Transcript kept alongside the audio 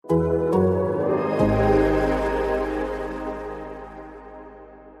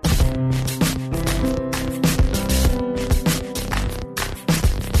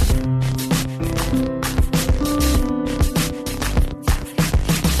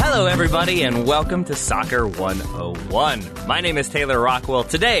Hello, everybody, and welcome to Soccer 101. My name is Taylor Rockwell.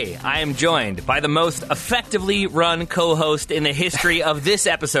 Today, I am joined by the most effectively run co-host in the history of this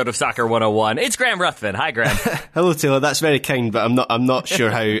episode of Soccer 101. It's Graham Ruthven. Hi, Graham. Hello, Taylor. That's very kind, but I'm not sure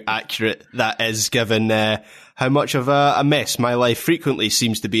how accurate that is, given how much of a mess my life frequently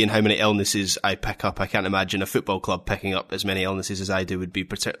seems to be and how many illnesses I pick up. I can't imagine a football club picking up as many illnesses as I do would be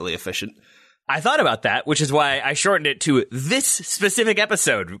particularly efficient. I thought about that, which is why I shortened it to this specific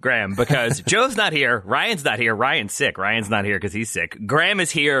episode, Graham, because Joe's not here, Ryan's not here, Ryan's sick, Ryan's not here because he's sick. Graham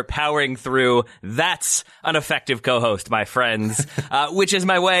is here powering through. That's an effective co-host, my friends, which is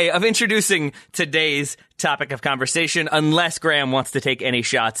my way of introducing today's topic of conversation, unless Graham wants to take any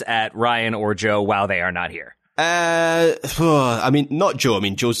shots at Ryan or Joe while they are not here. I mean, not Joe. I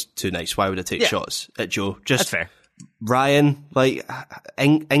mean, Joe's too nice. Why would I take shots at Joe? That's fair. Ryan, like,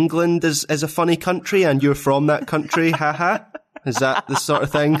 England is a funny country and you're from that country, haha. Is that the sort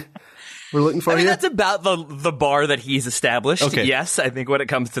of thing we're looking for here? That's about the bar that he's established. Okay. Yes, I think when it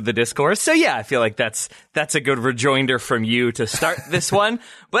comes to the discourse. So yeah, I feel like that's a good rejoinder from you to start this one.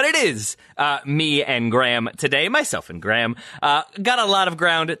 But it is me and Graham today, myself and Graham. Got a lot of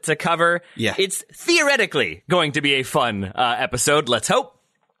ground to cover. Yeah. It's theoretically going to be a fun episode, let's hope.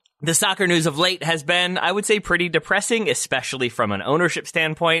 The soccer news of late has been, I would say, pretty depressing, especially from an ownership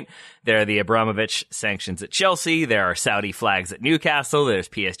standpoint. There are the Abramovich sanctions at Chelsea. There are Saudi flags at Newcastle. There's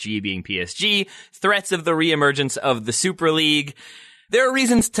PSG being PSG. Threats of the reemergence of the Super League. There are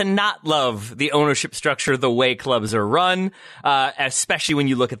reasons to not love the ownership structure the way clubs are run, especially when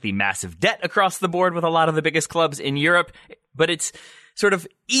you look at the massive debt across the board with a lot of the biggest clubs in Europe. But it's sort of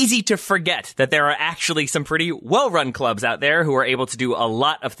easy to forget that there are actually some pretty well-run clubs out there who are able to do a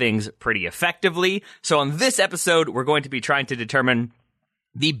lot of things pretty effectively. So on this episode, we're going to be trying to determine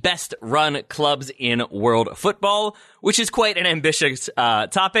the best run clubs in world football, which is quite an ambitious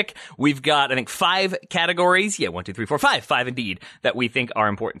topic. We've got, I think, 5 categories. Yeah, 1, 2, 3, 4, 5. 5 indeed, that we think are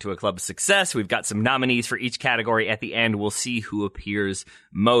important to a club's success. We've got some nominees for each category. At the end, we'll see who appears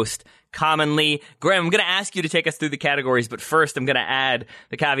most commonly. Graham, I'm going to ask you to take us through the categories, but first I'm going to add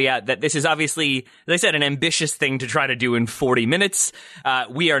the caveat that this is obviously, as I said, an ambitious thing to try to do in 40 minutes.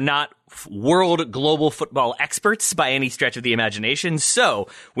 We are not world global football experts by any stretch of the imagination, so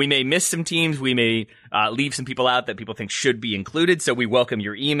we may miss some teams, we may leave some people out that people think should be included, so we welcome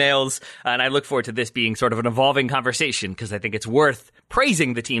your emails, and I look forward to this being sort of an evolving conversation, because I think it's worth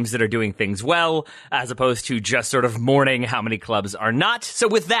praising the teams that are doing things well, as opposed to just sort of mourning how many clubs are not. So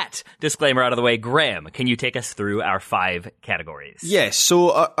with that disclaimer out of the way, Graham, can you take us through our 5 categories? Yes,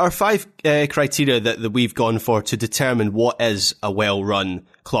 so our 5 criteria that we've gone for to determine what is a well-run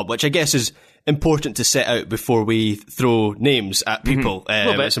club, which I guess is important to set out before we throw names at people.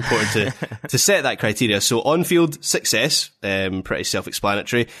 It's important to set that criteria. So on-field success, pretty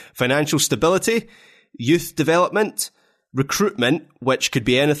self-explanatory. Financial stability, youth development, recruitment, which could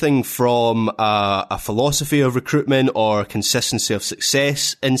be anything from a philosophy of recruitment or consistency of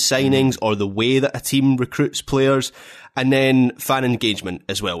success in signings or the way that a team recruits players, and then fan engagement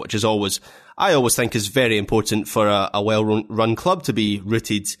as well, which is I always think is very important for a well-run club to be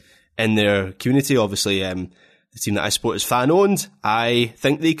rooted in their community. Obviously, the team that I support is fan-owned. I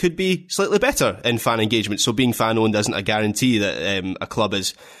think they could be slightly better in fan engagement. So being fan-owned isn't a guarantee that a club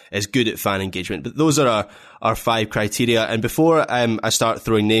is good at fan engagement. But those are our 5 criteria. And before I start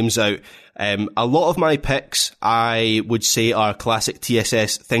throwing names out, a lot of my picks, I would say, are classic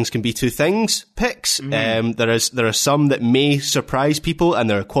TSS things can be 2 things picks. There are some that may surprise people, and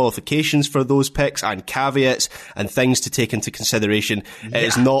there are qualifications for those picks and caveats and things to take into consideration. Yeah. It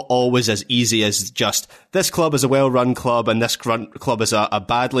is not always as easy as just this club is a well-run club and this club is a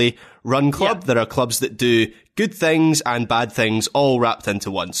badly run club. Yeah. There are clubs that do good things and bad things all wrapped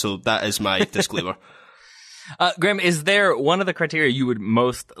into one. So that is my disclaimer. Graham, is there one of the criteria you would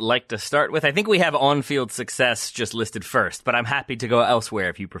most like to start with? I think we have on-field success just listed first, but I'm happy to go elsewhere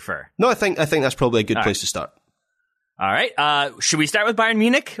if you prefer. No, I think that's probably a good place to start. All right. Should we start with Bayern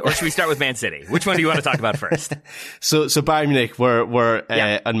Munich or should we start with Man City? Which one do you want to talk about first? So Bayern Munich were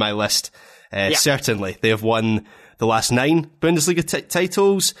on my list. Certainly. They have won the last 9 Bundesliga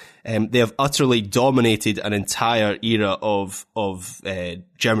titles. They have utterly dominated an entire era of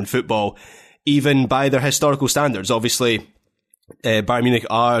German football, even by their historical standards. Obviously, Bayern Munich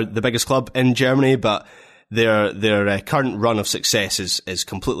are the biggest club in Germany, but their current run of success is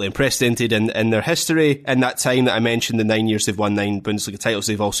completely unprecedented. In their history, in that time that I mentioned, the 9 years they've won 9 Bundesliga titles,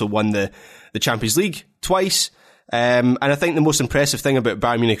 they've also won the Champions League twice. And I think the most impressive thing about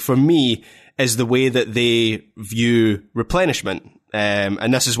Bayern Munich for me is the way that they view replenishment.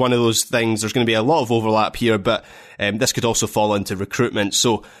 And this is one of those things, there's going to be a lot of overlap here, but this could also fall into recruitment.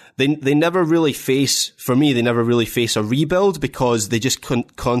 So they never really face, for me, they never really face a rebuild because they just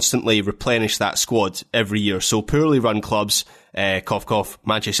constantly replenish that squad every year. So poorly run clubs, cough cough,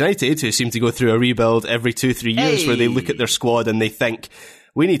 Manchester United, who seem to go through a rebuild every 2-3 years where they look at their squad and they think,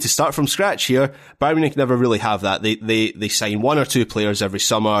 we need to start from scratch here. Bayern Munich never really have that. They sign one or two players every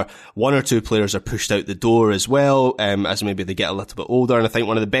summer. One or two players are pushed out the door as well, as maybe they get a little bit older. And I think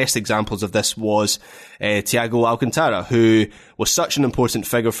one of the best examples of this was Thiago Alcantara, who was such an important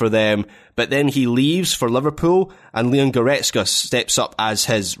figure for them, but then he leaves for Liverpool and Leon Goretzka steps up as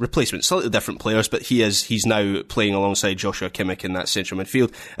his replacement. Slightly different players, but he's now playing alongside Joshua Kimmich in that central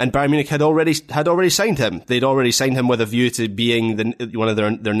midfield. And Bayern Munich had already signed him. They'd already signed him with a view to being one of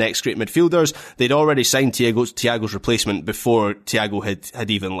their next great midfielders. They'd already signed Thiago's replacement before Thiago had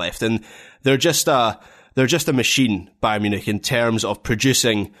even left. And they're just a machine, Bayern Munich, in terms of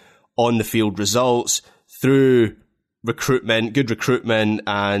producing on the field results through good recruitment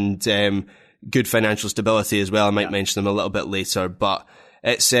and good financial stability as well. I might mention them a little bit later, but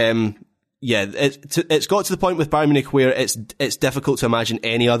it's got to the point with Bayern Munich where it's difficult to imagine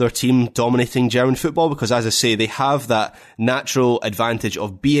any other team dominating German football because, as I say, they have that natural advantage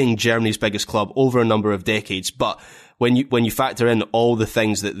of being Germany's biggest club over a number of decades. But when you factor in all the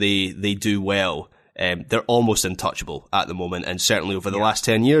things that they do well, they're almost untouchable at the moment, and certainly over the last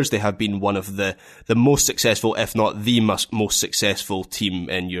 10 years, they have been one of the most successful, if not the most successful team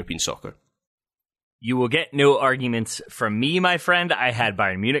in European soccer. You will get no arguments from me, my friend. I had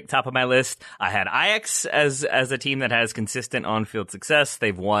Bayern Munich top of my list. I had Ajax as a team that has consistent on-field success.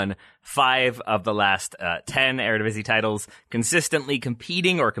 They've won 5 of the last 10 Eredivisie titles, consistently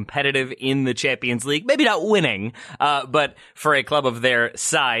competing or competitive in the Champions League. Maybe not winning, but for a club of their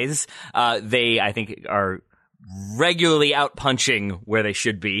size, they, I think, are regularly out-punching where they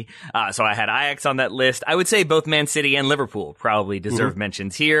should be. So I had Ajax on that list. I would say both Man City and Liverpool probably deserve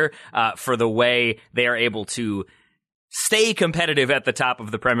mentions here for the way they are able to stay competitive at the top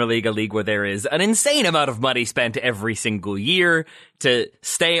of the Premier League, a league where there is an insane amount of money spent every single year. To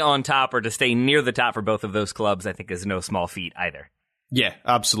stay on top or to stay near the top for both of those clubs, I think is no small feat either. Yeah,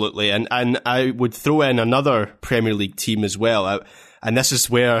 absolutely. And I would throw in another Premier League team as well. And this is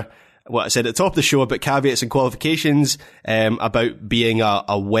where what I said at the top of the show about caveats and qualifications, about being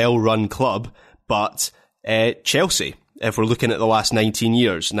a well-run club, but Chelsea, if we're looking at the last 19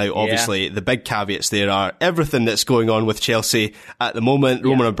 years. Now, obviously, the big caveats there are everything that's going on with Chelsea at the moment.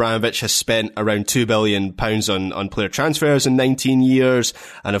 Roman Abramovich has spent around £2 billion on player transfers in 19 years.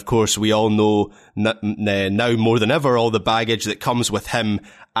 And of course, we all know now more than ever all the baggage that comes with him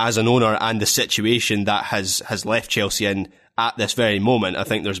as an owner and the situation that has left Chelsea in at this very moment. I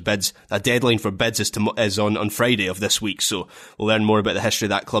think there's a deadline for bids is on Friday of this week, so we'll learn more about the history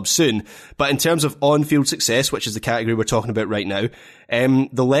of that club soon. But in terms of on-field success, which is the category we're talking about right now,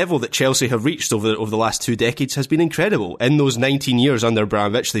 the level that Chelsea have reached over the last 2 decades has been incredible. In those 19 years under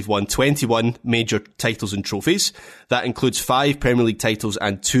Abramovich, they've won 21 major titles and trophies. That includes 5 Premier League titles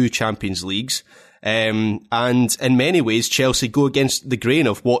and 2 Champions Leagues. And in many ways, Chelsea go against the grain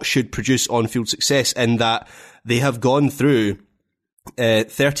of what should produce on-field success in that they have gone through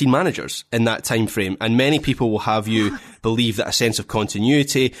 13 managers in that time frame, and many people will have you believe that a sense of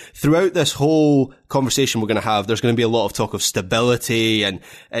continuity throughout this whole conversation we're going to have. There's going to be a lot of talk of stability and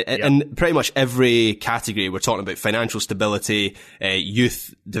pretty much every category we're talking about: financial stability,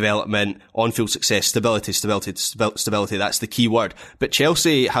 youth development, on-field success, stability. That's the key word. But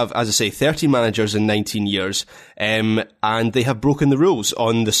Chelsea have, as I say, 13 managers in 19 years, and they have broken the rules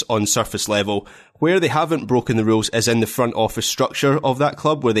on surface level. Where they haven't broken the rules is in the front office structure of that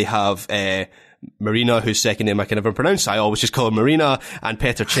club, where they have Marina, whose second name I can never pronounce. I always just call her Marina, and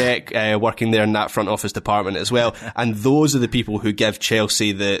Petr Cech working there in that front office department as well. And those are the people who give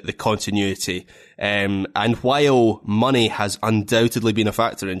Chelsea the continuity. And while money has undoubtedly been a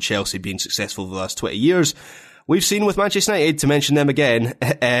factor in Chelsea being successful for the last 20 years, we've seen with Manchester United, to mention them again,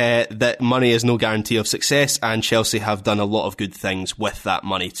 that money is no guarantee of success, and Chelsea have done a lot of good things with that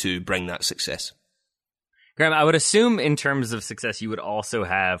money to bring that success. Graham, I would assume in terms of success, you would also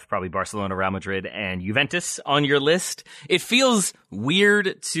have probably Barcelona, Real Madrid, and Juventus on your list. It feels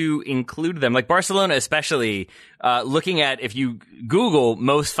weird to include them, like Barcelona especially. Looking at, if you Google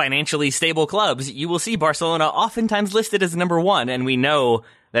most financially stable clubs, you will see Barcelona oftentimes listed as number 1, and we know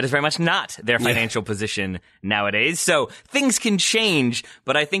that is very much not their financial position nowadays. So things can change,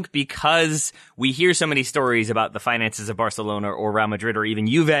 but I think because we hear so many stories about the finances of Barcelona or Real Madrid or even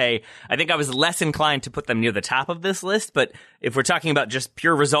Juve, I think I was less inclined to put them near the top of this list. But if we're talking about just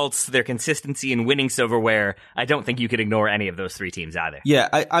pure results, their consistency in winning silverware, I don't think you could ignore any of those three teams either. Yeah,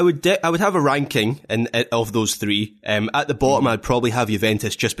 I would have a ranking of those three. At the bottom, I'd probably have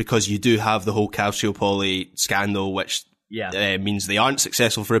Juventus just because you do have the whole Calciopoli scandal, which means they aren't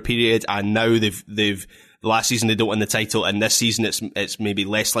successful for a period, and now they've last season they don't win the title, and this season it's maybe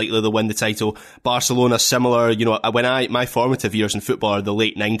less likely they'll win the title. Barcelona, similar, my formative years in football are the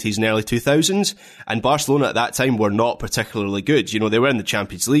late 90s and early 2000s, and Barcelona at that time were not particularly good. They were in the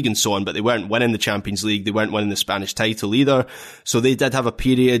Champions League and so on, but they weren't winning the Champions League, they weren't winning the Spanish title either, so they did have a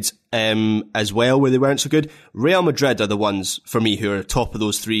period as well where they weren't so good. Real Madrid are the ones, for me, who are top of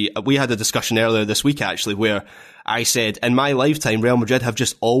those three. We had a discussion earlier this week, actually, where I said, in my lifetime, Real Madrid have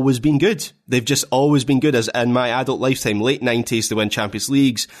just always been good. They've just always been good. As in my adult lifetime, late 90s, they win Champions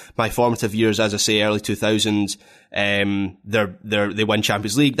Leagues. My formative years, as I say, early 2000s, they win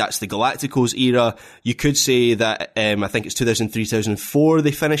Champions League. That's the Galacticos era. You could say that, I think it's 2003, 2004,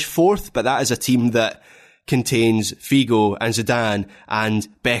 they finished fourth, but that is a team that contains Figo and Zidane and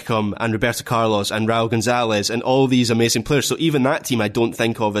Beckham and Roberto Carlos and Raul Gonzalez and all these amazing players. So even that team I don't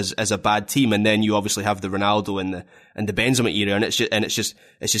think of as a bad team. And then you obviously have the Ronaldo and the Benzema era, and it's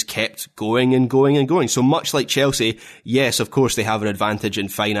just kept going and going and going. So much like Chelsea, yes, of course they have an advantage in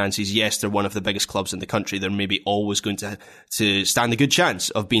finances. Yes, they're one of the biggest clubs in the country. They're maybe always going to stand a good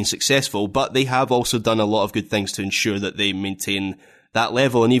chance of being successful, but they have also done a lot of good things to ensure that they maintain that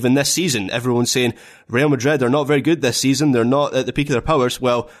level. And even this season, everyone's saying Real Madrid are not very good this season. They're not at the peak of their powers.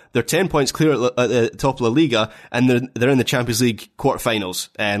 Well, they're 10 points clear at the top of La Liga, and they're in the Champions League quarterfinals.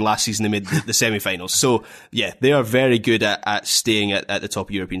 And last season they made the semi-finals. So yeah, they are very good at staying at the top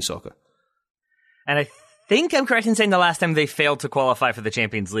of European soccer. And I think I'm correct in saying the last time they failed to qualify for the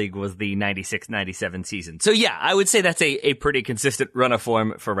Champions League was the 96-97 season. So yeah, I would say that's a pretty consistent run of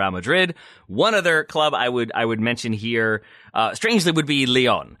form for Real Madrid. One other club I would mention here, strangely, would be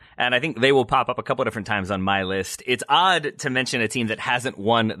Lyon. And I think they will pop up a couple different times on my list. It's odd to mention a team that hasn't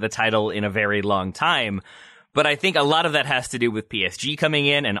won the title in a very long time, but I think a lot of that has to do with PSG coming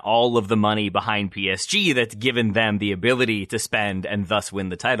in and all of the money behind PSG that's given them the ability to spend and thus win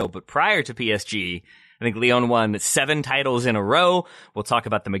the title. But prior to PSG, I think Lyon won 7 titles in a row. We'll talk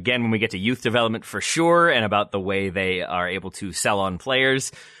about them again when we get to youth development for sure, and about the way they are able to sell on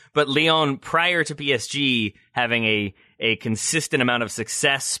players. But Lyon, prior to PSG, having a consistent amount of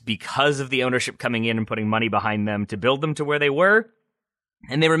success because of the ownership coming in and putting money behind them to build them to where they were.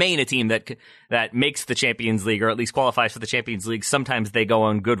 And they remain a team that makes the Champions League, or at least qualifies for the Champions League. Sometimes they go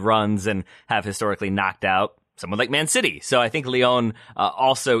on good runs and have historically knocked out someone like Man City. So I think Lyon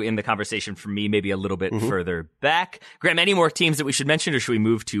also in the conversation for me, maybe a little bit further back. Graham, any more teams that we should mention, or should we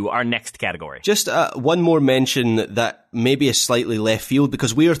move to our next category? Just one more mention that maybe is slightly left field,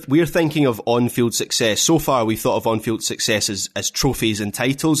 because we're thinking of on-field success. So far, we've thought of on-field success as trophies and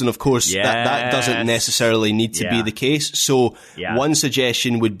titles, and of course, that doesn't necessarily need to be the case. So one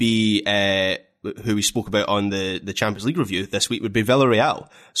suggestion would be who we spoke about on the Champions League review this week would be Villarreal.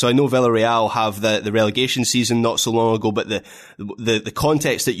 So I know Villarreal have the relegation season not so long ago, but the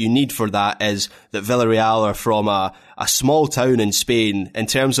context that you need for that is that Villarreal are from a small town in Spain. In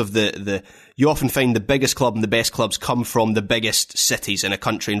terms of you often find the biggest club and the best clubs come from the biggest cities in a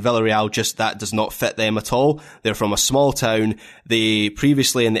country, and Villarreal that does not fit them at all. They're from a small town. They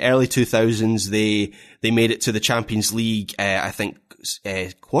previously, in the early 2000s, they made it to the Champions League, I think,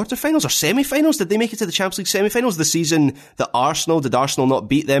 quarterfinals or semi-finals. Did they make it to the Champions League semi-finals the season that did Arsenal not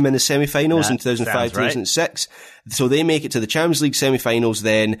beat them in the semi-finals in 2005, 2006? So they make it to the Champions League semi-finals,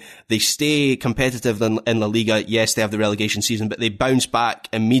 then they stay competitive in La Liga. Yes, they have the relegation season, but they bounce back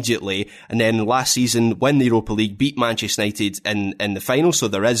immediately. And then last season, win the Europa League, beat Manchester United in the final. So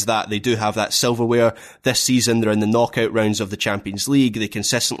there is that. They do have that silverware. This season, they're in the knockout rounds of the Champions League. They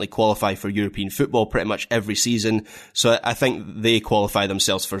consistently qualify for European football pretty much every season. So I think they qualify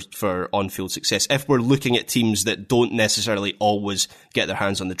themselves for on-field success if we're looking at teams that don't necessarily always get their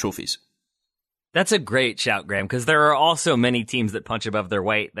hands on the trophies. That's a great shout, Graham, because there are also many teams that punch above their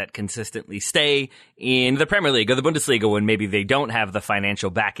weight that consistently stay in the Premier League or the Bundesliga when maybe they don't have the financial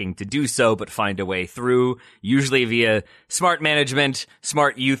backing to do so, but find a way through, usually via smart management,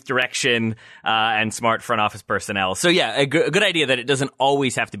 smart youth direction, and smart front office personnel. So yeah, a good idea that it doesn't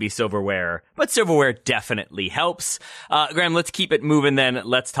always have to be silverware, but silverware definitely helps. Graham, let's keep it moving then.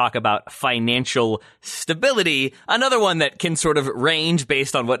 Let's talk about financial stability, another one that can sort of range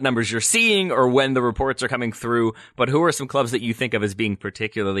based on what numbers you're seeing or when the reports are coming through, but who are some clubs that you think of as being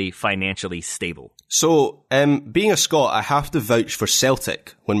particularly financially stable? So, being a Scot, I have to vouch for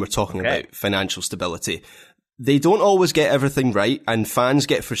Celtic when we're talking about financial stability. They don't always get everything right, and fans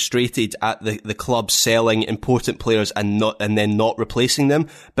get frustrated at the club selling important players and then not replacing them.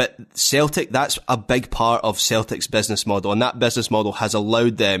 But Celtic, that's a big part of Celtic's business model, and that business model has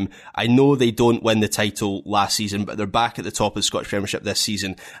allowed them. I know they don't win the title last season, but they're back at the top of the Scottish Premiership this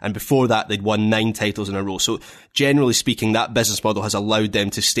season, and before that they'd won 9 titles in a row. So generally speaking, that business model has allowed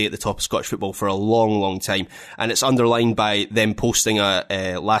them to stay at the top of Scottish football for a long, long time, and it's underlined by them posting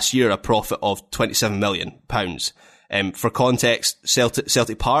last year a profit of £27 million. For context,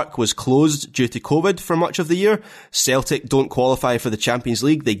 Celtic Park was closed due to COVID for much of the year. Celtic don't qualify for the Champions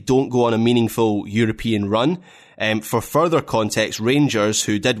League. They don't go on a meaningful European run. For further context, Rangers,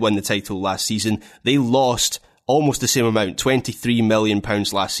 who did win the title last season, they lost almost the same amount, £23 million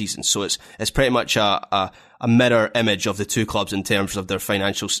last season. So it's pretty much a mirror image of the two clubs in terms of their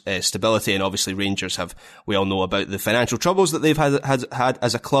financial stability. And obviously Rangers we all know about the financial troubles that they've had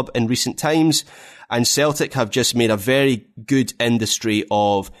as a club in recent times. And Celtic have just made a very good industry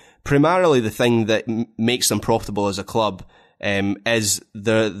of primarily the thing that makes them profitable as a club, is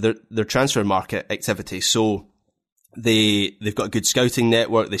their transfer market activity. So they've got a good scouting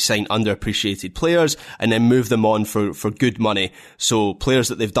network, they sign underappreciated players and then move them on for good money. So players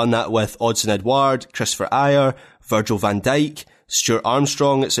that they've done that with: Odsonne Edouard, Christopher Ajer, Virgil van Dijk, Stuart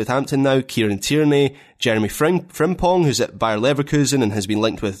Armstrong at Southampton now, Kieran Tierney, Jeremy Frimpong, who's at Bayer Leverkusen and has been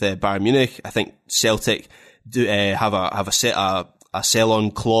linked with Bayern Munich. I think Celtic do have a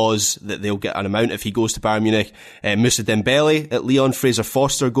sell-on clause that they'll get an amount if he goes to Bayern Munich. Moussa Dembele at Lyon, Fraser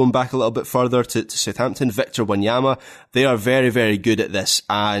Forster going back a little bit further to Southampton, Victor Wanyama. They are very, very good at this.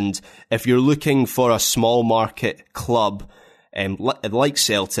 And if you're looking for a small market club, like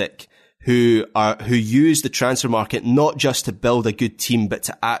Celtic, who use the transfer market not just to build a good team, but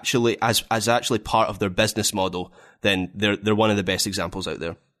to actually, as actually part of their business model, then they're one of the best examples out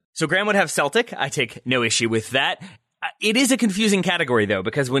there. So Graham would have Celtic. I take no issue with that. It is a confusing category, though,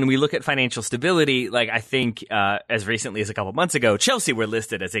 because when we look at financial stability, like I think as recently as a couple months ago, Chelsea were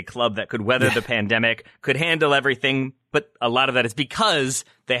listed as a club that could weather the pandemic, could handle everything, but a lot of that is because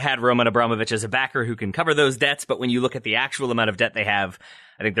they had Roman Abramovich as a backer who can cover those debts. But when you look at the actual amount of debt they have,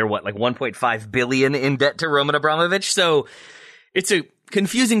 I think they're like 1.5 billion in debt to Roman Abramovich. So it's a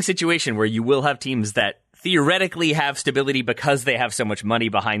confusing situation where you will have teams that theoretically have stability because they have so much money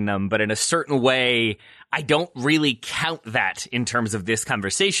behind them, but in a certain way, I don't really count that in terms of this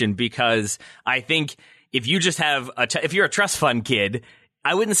conversation, because I think if you just have if you're a trust fund kid,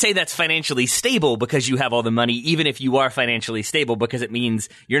 I wouldn't say that's financially stable because you have all the money, even if you are financially stable, because it means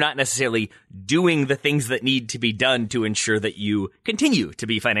you're not necessarily doing the things that need to be done to ensure that you continue to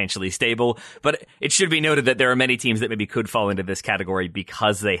be financially stable. But it should be noted that there are many teams that maybe could fall into this category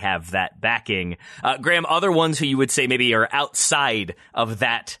because they have that backing. Graham, other ones who you would say maybe are outside of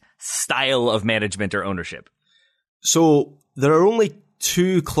that style of management or ownership? So there are only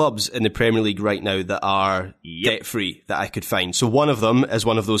 2 clubs in the Premier League right now that are debt-free that I could find. So one of them is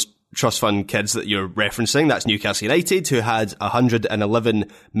one of those trust fund kids that you're referencing. That's Newcastle United, who had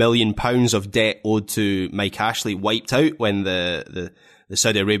 £111 million of debt owed to Mike Ashley wiped out when the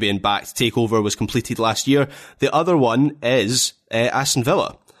Saudi Arabian-backed takeover was completed last year. The other one is Aston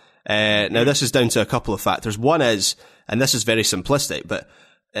Villa. Now, this is down to a couple of factors. One is, and this is very simplistic, but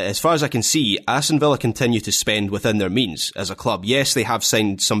as far as I can see, Aston Villa continue to spend within their means as a club. Yes, they have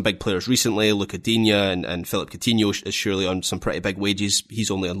signed some big players recently. Luca Digne and Philip Coutinho is surely on some pretty big wages. He's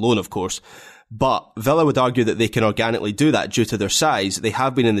only on loan, of course. But Villa would argue that they can organically do that due to their size. They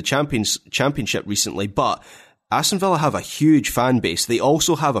have been in the Championship recently, but Aston Villa have a huge fan base. They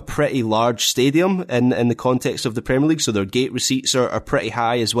also have a pretty large stadium in the context of the Premier League, so their gate receipts are pretty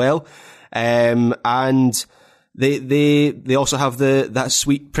high as well. And They also have that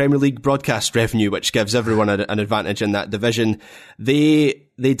sweet Premier League broadcast revenue, which gives everyone an advantage in that division. They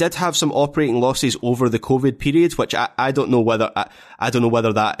did have some operating losses over the COVID period, which I don't know whether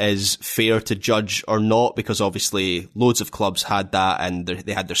that is fair to judge or not, because obviously loads of clubs had that and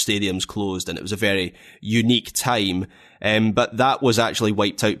they had their stadiums closed and it was a very unique time. But that was actually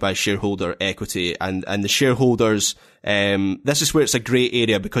wiped out by shareholder equity, and the shareholders this is where it's a grey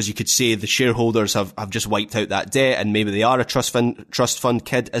area, because you could say the shareholders have just wiped out that debt, and maybe they are a trust fund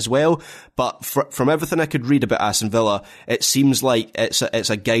kid as well. But from everything I could read about Aston Villa, it seems like it's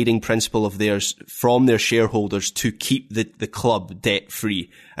a guiding principle of theirs from their shareholders to keep the club debt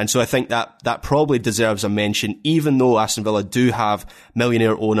free. And so I think that probably deserves a mention, even though Aston Villa do have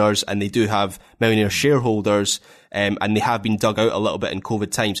millionaire owners and they do have millionaire shareholders, and they have been dug out a little bit in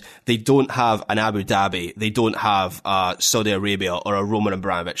COVID times. They don't have an Abu Dhabi. They don't have Saudi Arabia or a Roman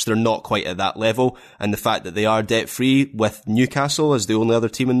Abramovich. They're not quite at that level. And the fact that they are debt free with Newcastle as the only other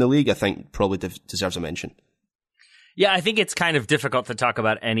team in the league, I think probably deserves a mention. Yeah, I think it's kind of difficult to talk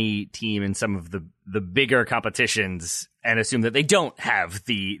about any team in some of the bigger competitions and assume that they don't have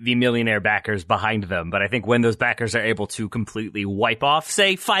the millionaire backers behind them. But I think when those backers are able to completely wipe off,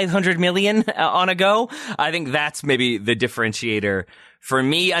 say, 500 million on a go, I think that's maybe the differentiator for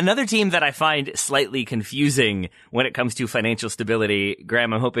me. Another team that I find slightly confusing when it comes to financial stability,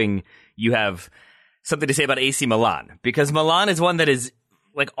 Graham, I'm hoping you have something to say about AC Milan, because Milan is one that is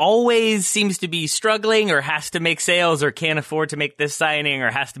always seems to be struggling or has to make sales or can't afford to make this signing or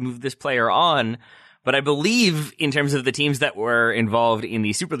has to move this player on. But I believe in terms of the teams that were involved in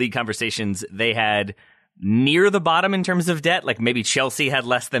the Super League conversations, they had near the bottom in terms of debt. Like maybe Chelsea had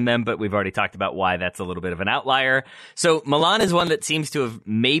less than them, but we've already talked about why that's a little bit of an outlier. So Milan is one that seems to have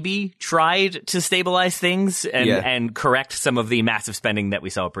maybe tried to stabilize things and correct some of the massive spending that we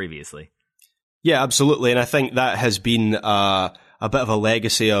saw previously. Yeah, absolutely. And I think that has been a bit of a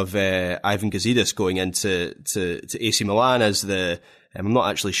legacy of Ivan Gazidis going into to AC Milan as I'm not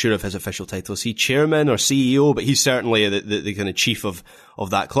actually sure of his official title. Is he chairman or CEO? But he's certainly the kind of chief of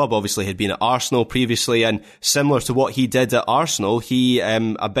that club. Obviously, had been at Arsenal previously, and similar to what he did at Arsenal,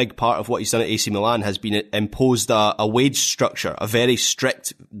 a big part of what he's done at AC Milan has been imposed a wage structure, a very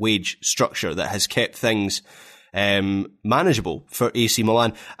strict wage structure that has kept things manageable for AC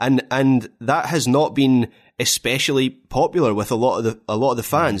Milan, and that has not been especially popular with a lot of the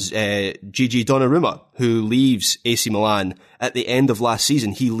fans. Gigi Donnarumma, who leaves AC Milan at the end of last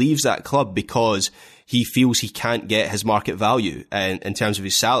season, he leaves that club because he feels he can't get his market value in terms of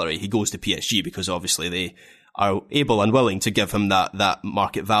his salary. He goes to PSG because obviously they are able and willing to give him that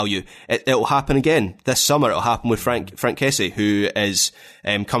market value. It'll happen again this summer. It'll happen with Frank Kessie, who is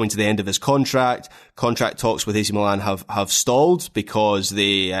coming to the end of his contract. Contract talks with AC Milan have stalled because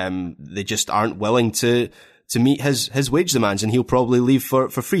they just aren't willing to meet his wage demands, and he'll probably leave for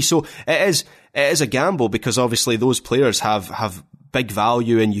free. So it is a gamble, because obviously those players have big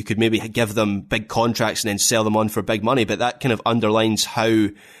value and you could maybe give them big contracts and then sell them on for big money. But that kind of underlines how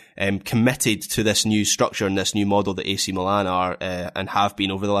committed to this new structure and this new model that AC Milan are and have been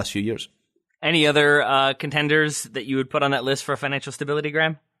over the last few years. Any other contenders that you would put on that list for financial stability,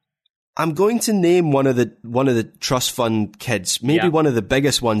 Graham? I'm going to name one of the trust fund kids, maybe one of the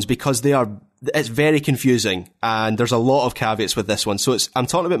biggest ones, because it's very confusing and there's a lot of caveats with this one. So I'm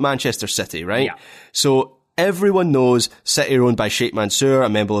talking about Manchester City, right? Yeah. So everyone knows City are owned by Sheikh Mansour, a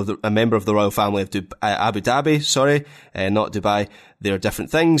member of the royal family of Abu Dhabi, not Dubai. They're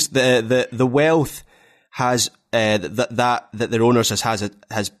different things. The wealth has that their owners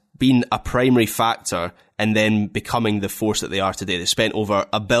has been a primary factor in then becoming the force that they are today. They spent over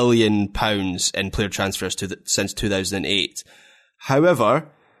 £1 billion in player transfers since 2008. However,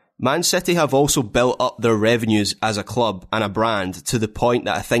 Man City have also built up their revenues as a club and a brand to the point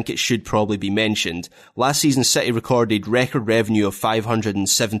that I think it should probably be mentioned. Last season, City recorded record revenue of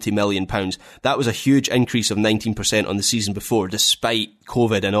 £570 million. That was a huge increase of 19% on the season before, despite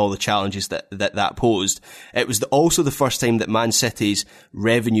COVID and all the challenges that posed. It was also the first time that Man City's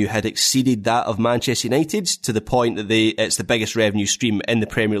revenue had exceeded that of Manchester United's, to the point that it's the biggest revenue stream in the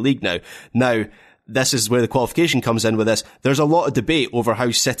Premier League now. Now, this is where the qualification comes in with this. There's a lot of debate over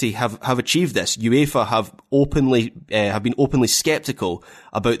how City have achieved this. UEFA have been openly sceptical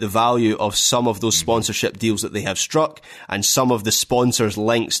about the value of some of those sponsorship deals that they have struck and some of the sponsors'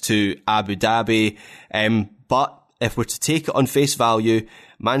 links to Abu Dhabi. But if we're to take it on face value,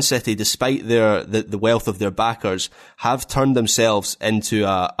 Man City, despite the wealth of their backers, have turned themselves into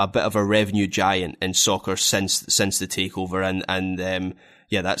a bit of a revenue giant in soccer since the takeover, and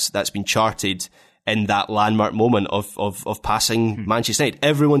that's been charted in that landmark moment of passing Manchester United.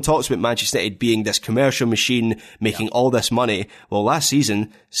 Everyone talks about Manchester United being this commercial machine, making all this money. Well, last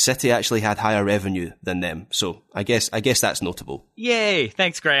season, City actually had higher revenue than them. So I guess that's notable. Yay.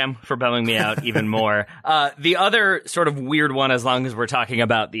 Thanks, Graham, for bumming me out even more. The other sort of weird one, as long as we're talking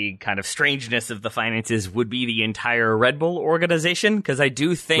about the kind of strangeness of the finances, would be the entire Red Bull organization, because I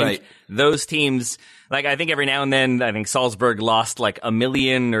do think those teams, Like, I think every now and then, I think Salzburg lost like 1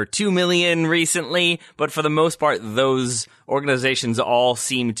 million or 2 million recently, but for the most part, those organizations all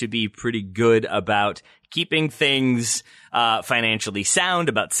seem to be pretty good about keeping things financially sound,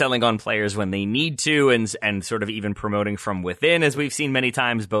 about selling on players when they need to, and sort of even promoting from within, as we've seen many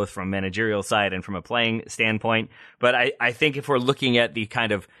times, both from managerial side and from a playing standpoint. But I think if we're looking at the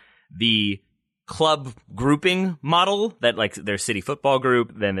kind of the club grouping model, that like there's City Football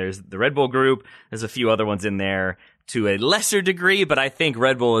Group, then there's the Red Bull Group, there's a few other ones in there to a lesser degree, but I think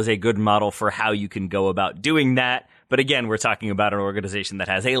Red Bull is a good model for how you can go about doing that. But again, we're talking about an organization that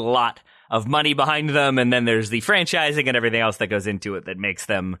has a lot of money behind them, and then there's the franchising and everything else that goes into it that makes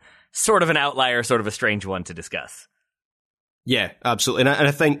them sort of an outlier, sort of a strange one to discuss. Yeah, absolutely. And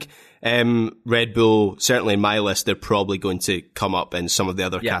I think Red Bull, certainly in my list, they're probably going to come up in some of the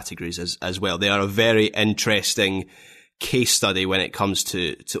other categories as well. They are a very interesting case study when it comes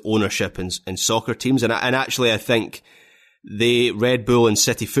to ownership in soccer teams. And actually, I think the Red Bull and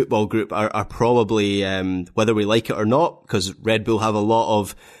City Football Group are probably, whether we like it or not, because Red Bull have a lot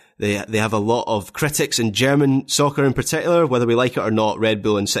of They have a lot of critics in German soccer in particular. Whether we like it or not, Red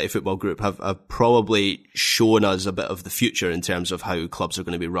Bull and City Football Group have probably shown us a bit of the future in terms of how clubs are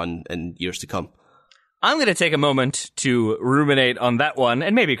going to be run in years to come. I'm going to take a moment to ruminate on that one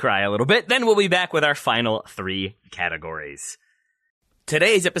and maybe cry a little bit. Then we'll be back with our final 3 categories.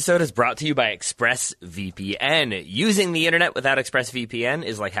 Today's episode is brought to you by ExpressVPN. Using the internet without ExpressVPN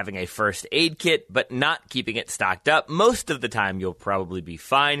is like having a first aid kit, but not keeping it stocked up. Most of the time, you'll probably be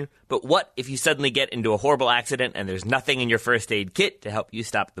fine. But what if you suddenly get into a horrible accident and there's nothing in your first aid kit to help you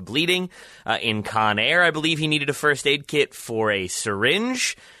stop the bleeding? In Con Air, I believe he needed a first aid kit for a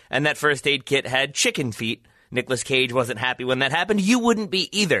syringe, and that first aid kit had chicken feet. Nicolas Cage wasn't happy when that happened. You wouldn't be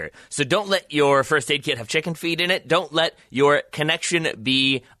either. So don't let your first aid kit have chicken feet in it. Don't let your connection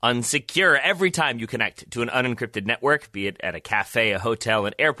be unsecure. Every time you connect to an unencrypted network, be it at a cafe, a hotel,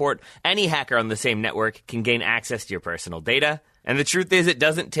 an airport, any hacker on the same network can gain access to your personal data. And the truth is, it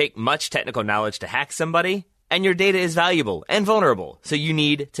doesn't take much technical knowledge to hack somebody. And your data is valuable and vulnerable, so you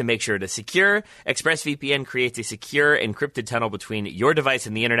need to make sure to secure. ExpressVPN creates a secure, encrypted tunnel between your device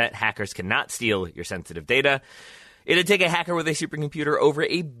and the internet. Hackers cannot steal your sensitive data. It'd take a hacker with a supercomputer over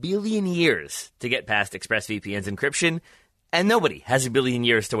 1 billion years to get past ExpressVPN's encryption, and nobody has 1 billion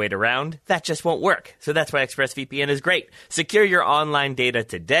years to wait around. That just won't work. So that's why ExpressVPN is great. Secure your online data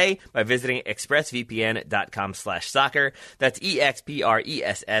today by visiting expressvpn.com/soccer. That's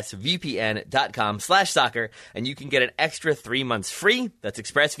expressvpn.com/soccer. And you can get an extra 3 months free. That's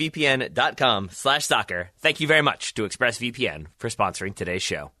expressvpn.com/soccer. Thank you very much to ExpressVPN for sponsoring today's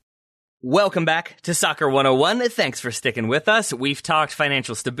show. Welcome back to Soccer 101. Thanks for sticking with us. We've talked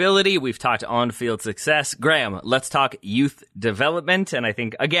financial stability. We've talked on-field success. Graham, let's talk youth development. And I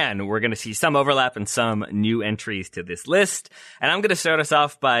think, again, we're going to see some overlap and some new entries to this list. And I'm going to start us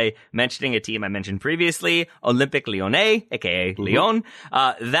off by mentioning a team I mentioned previously, Olympique Lyonnais, aka Lyon.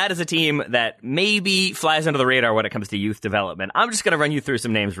 That is a team that maybe flies under the radar when it comes to youth development. I'm just going to run you through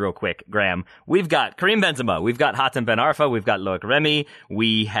some names real quick, Graham. We've got Karim Benzema. We've got Hatem Ben Arfa. We've got Loic Remy.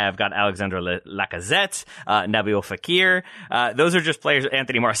 We have got Alexandre Lacazette, Nabil Fekir. Those are just players,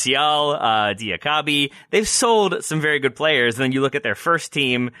 Anthony Martial, Diakabi. They've sold some very good players. And then you look at their first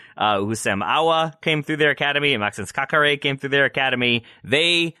team, Houssem Awa came through their academy, and Maxence Kakare came through their academy.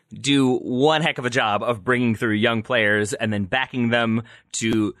 They do one heck of a job of bringing through young players and then backing them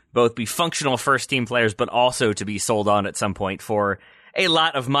to both be functional first team players, but also to be sold on at some point for a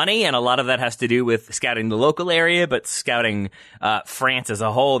lot of money, and a lot of that has to do with scouting the local area, but scouting France as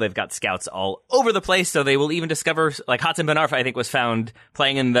a whole. They've got scouts all over the place, so they will even discover, like Hatem Ben Arfa, I think, was found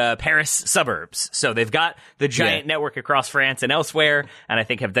playing in the Paris suburbs. So they've got the giant network across France and elsewhere, and I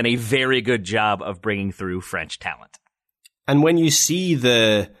think have done a very good job of bringing through French talent. And when you see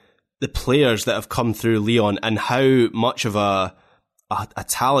the players that have come through Lyon and how much of a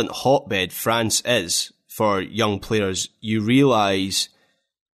talent hotbed France is for young players, you realise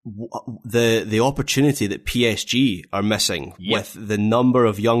the opportunity that PSG are missing with the number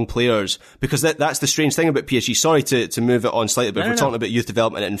of young players. Because that's the strange thing about PSG. Sorry to move it on slightly, but if we're talking about youth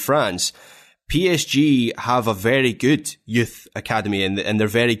development in France, PSG have a very good youth academy and they're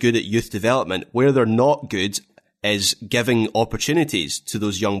very good at youth development. Where they're not good is giving opportunities to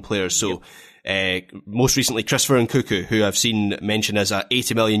those young players. So most recently, Christopher Nkunku, who I've seen mentioned as a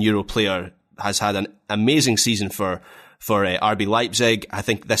 €80 million player, has had an amazing season for for RB Leipzig. I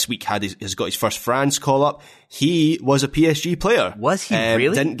think this week has got his first France call up. He was a PSG player. Was he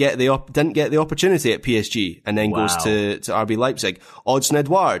really? Didn't get the opportunity at PSG, and then goes to RB Leipzig. Odsonne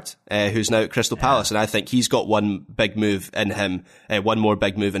Edouard, who's now at Crystal Palace, and I think he's got one big move in him, one more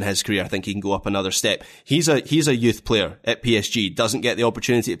big move in his career. I think he can go up another step. He's a youth player at PSG, doesn't get the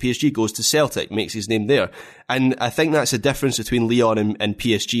opportunity at PSG, goes to Celtic, makes his name there. And I think that's the difference between Lyon and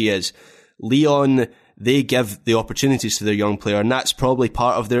PSG is Lyon, they give the opportunities to their young player, and that's probably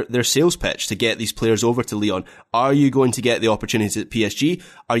part of their sales pitch to get these players over to Lyon. Are you going to get the opportunities at PSG?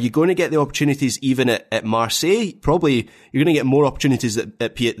 Are you going to get the opportunities even at Marseille? Probably you're going to get more opportunities than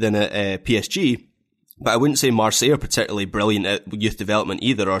at PSG. But I wouldn't say Marseille are particularly brilliant at youth development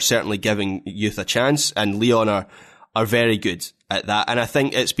either, or certainly giving youth a chance, and Lyon are very good at that. And I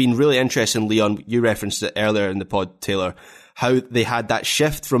think it's been really interesting, Lyon, you referenced it earlier in the pod, Taylor, how they had that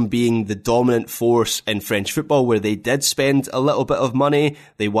shift from being the dominant force in French football, where they did spend a little bit of money,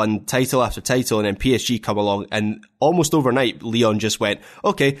 they won title after title, and then PSG come along, and almost overnight, Lyon just went,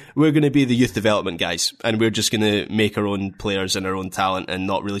 okay, we're going to be the youth development guys, and we're just going to make our own players and our own talent and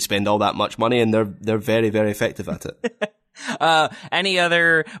not really spend all that much money, and they're very, very effective at it.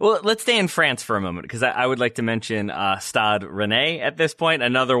 Well, let's stay in France for a moment, because I would like to mention Stade Rennais at this point,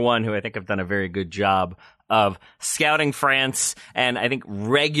 another one who I think have done a very good job of scouting France, and I think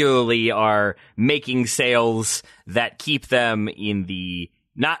regularly are making sales that keep them in the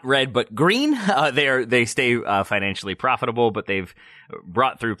not red but green. They stay financially profitable, but they've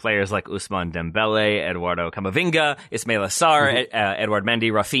brought through players like Ousmane Dembele, Eduardo Camavinga, Ismaila Sarr, Edouard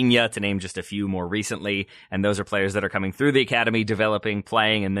Mendy, Rafinha, to name just a few more recently. And those are players that are coming through the academy, developing,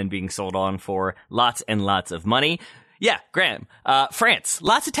 playing, and then being sold on for lots and lots of money. Yeah, Graham, France,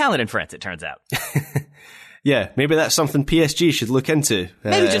 lots of talent in France, it turns out. Yeah, maybe that's something PSG should look into.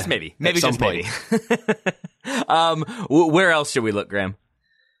 Maybe just maybe. Where else should we look, Graham?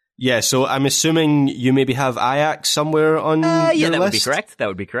 Yeah, so I'm assuming you maybe have Ajax somewhere on your list? That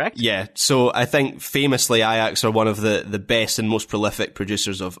would be correct. Yeah, so I think famously Ajax are one of the best and most prolific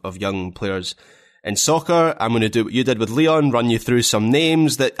producers of young players in soccer. I'm going to do what you did with Lyon, run you through some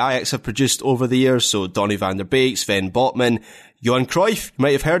names that Ajax have produced over the years. So Donny van der Beek, Sven Botman, Johan Cruyff, you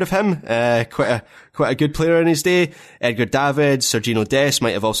might have heard of him, quite a good player in his day. Edgar Davids, Sergino Dest,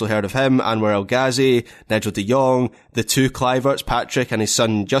 might have also heard of him. Anwar El Ghazi, Nigel de Jong, the two Kluiverts, Patrick and his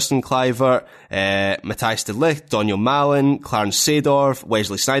son Justin Kluivert, Matthijs de Ligt, Daniel Malen, Clarence Seedorf,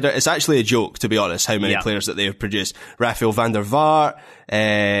 Wesley Sneijder. It's actually a joke, to be honest, how many players that they have produced. Rafael van der Vaart,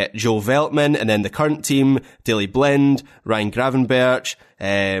 Joe Veltman, and then the current team, Daley Blind, Ryan Gravenberch,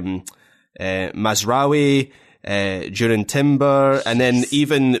 Mazraoui, Duran Timber, and then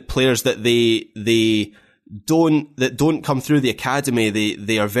even players that they don't come through the academy,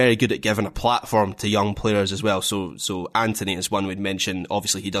 they are very good at giving a platform to young players as well. So Anthony is one we'd mention.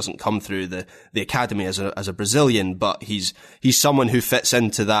 Obviously he doesn't come through the academy as a Brazilian, but he's someone who fits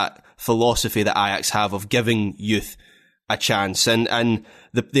into that philosophy that Ajax have of giving youth a chance. And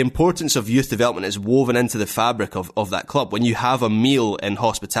the importance of youth development is woven into the fabric of that club. When you have a meal in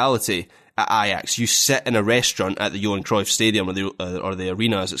hospitality at Ajax, you sit in a restaurant at the Johan Cruyff Stadium or the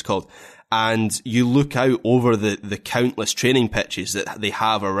arena as it's called, and you look out over the countless training pitches that they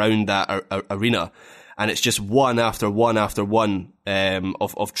have around that arena, and it's just one after one after one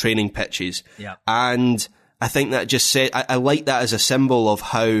of training pitches. Yeah. And I think that just said, I like that as a symbol of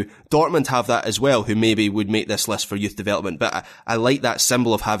how Dortmund have that as well, who maybe would make this list for youth development. But I like that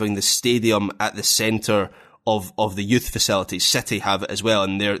symbol of having the stadium at the centre of the youth facilities. City have it as well,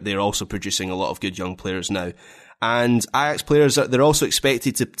 and they're also producing a lot of good young players now. And Ajax players, they're also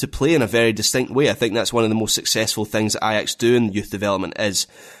expected to play in a very distinct way. I think that's one of the most successful things that Ajax do in youth development is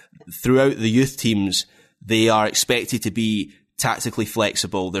throughout the youth teams, they are expected to be tactically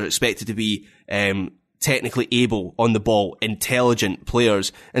flexible. They're expected to be technically able on the ball, intelligent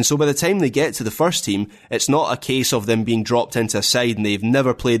players. And so by the time they get to the first team, it's not a case of them being dropped into a side and they've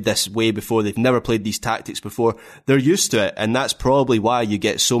never played this way before, they've never played these tactics before. They're used to it, and that's probably why you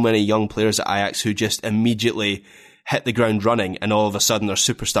get so many young players at Ajax who just immediately hit the ground running and all of a sudden they're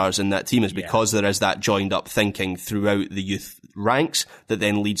superstars in that team, is because there is that joined up thinking throughout the youth ranks that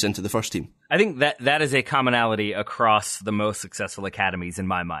then leads into the first team. I think that is a commonality across the most successful academies in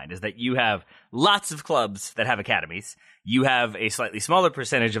my mind, is that you have lots of clubs that have academies. You have a slightly smaller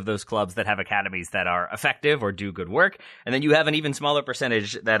percentage of those clubs that have academies that are effective or do good work. And then you have an even smaller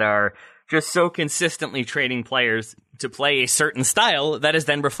percentage that are just so consistently training players to play a certain style that is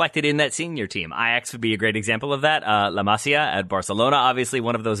then reflected in that senior team. Ajax would be a great example of that. La Masia at Barcelona, obviously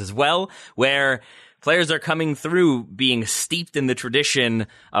one of those as well, where players are coming through being steeped in the tradition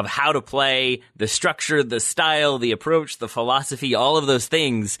of how to play, the structure, the style, the approach, the philosophy, all of those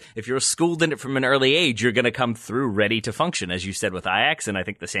things. If you're schooled in it from an early age, you're going to come through ready to function, as you said with Ajax, and I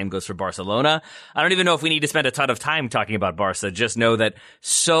think the same goes for Barcelona. I don't even know if we need to spend a ton of time talking about Barca. Just know that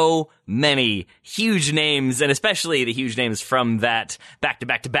so many huge names, and especially the huge names from that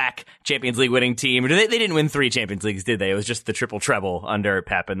back-to-back-to-back Champions League winning team. They didn't win 3 Champions Leagues, did they? It was just the triple treble under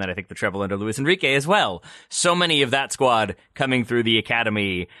Pep, and then I think the treble under Luis Enrique as well. So many of that squad coming through the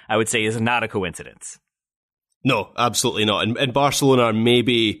academy, I would say, is not a coincidence. No, absolutely not. And Barcelona are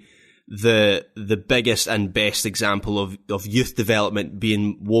maybe the biggest and best example of youth development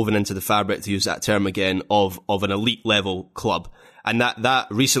being woven into the fabric, to use that term again, of an elite level club. And that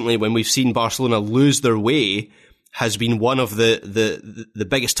recently, when we've seen Barcelona lose their way, has been one of the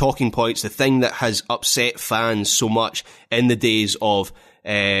biggest talking points, the thing that has upset fans so much in the days of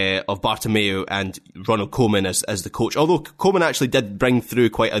Bartomeu and Ronald Koeman as the coach. Although Koeman actually did bring through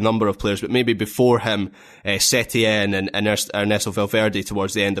quite a number of players, but maybe before him, Setien and Ernesto Valverde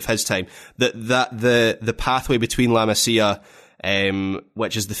towards the end of his time. The pathway between La Masia,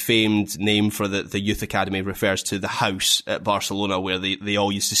 which is the famed name for the youth academy, refers to the house at Barcelona where they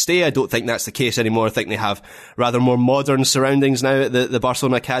all used to stay. I don't think that's the case anymore. I think they have rather more modern surroundings now at the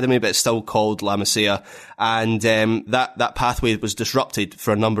Barcelona academy, but it's still called La Masia. And that pathway was disrupted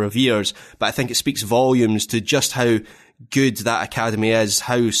for a number of years. But I think it speaks volumes to just how good that academy is,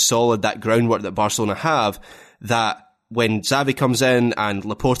 how solid that groundwork that Barcelona have, that when Xavi comes in and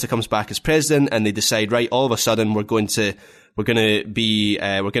Laporta comes back as president and they decide, right, all of a sudden we're going to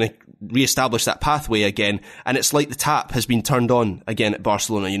reestablish that pathway again. And it's like the tap has been turned on again at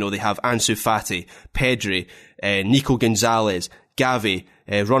Barcelona. You know, they have Ansu Fati, Pedri, Nico Gonzalez, Gavi,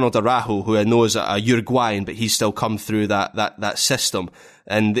 Ronald Araujo, who I know is a Uruguayan, but he's still come through that system.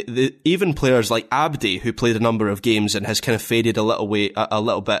 And even players like Abdi, who played a number of games and has kind of faded a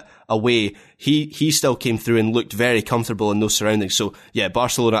little bit away, he still came through and looked very comfortable in those surroundings. So yeah,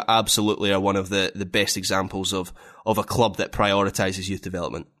 Barcelona absolutely are one of the best examples of a club that prioritizes youth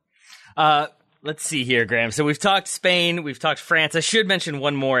development. Let's see here, Graham. So we've talked Spain, we've talked France. I should mention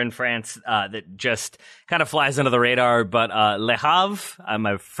one more in France that just kind of flies under the radar, but Le Havre.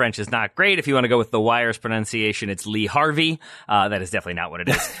 My French is not great. If you want to go with the Wire's pronunciation, it's Lee Harvey. That is definitely not what it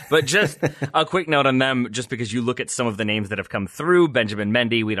is. But just a quick note on them, just because you look at some of the names that have come through. Benjamin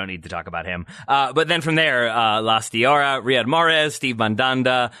Mendy, we don't need to talk about him. But then from there, La Stiora, Riyad Mahrez, Steve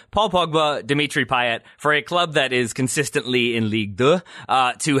Mandanda, Paul Pogba, Dimitri Payet, for a club that is consistently in Ligue 2,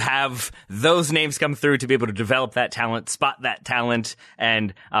 to have those names come through, to be able to develop that talent, spot that talent,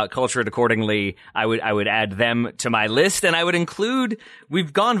 and culture it accordingly, I would add them to my list. And I would include,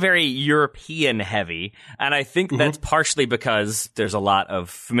 we've gone very European heavy, and I think that's partially because there's a lot of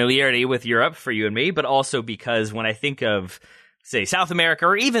familiarity with Europe for you and me, but also because when I think of, say, South America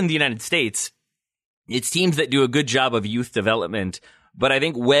or even the United States, it's teams that do a good job of youth development. But I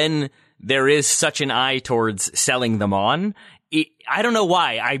think when there is such an eye towards selling them on, I don't know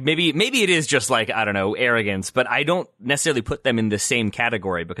why. Maybe it is just like, I don't know, arrogance, but I don't necessarily put them in the same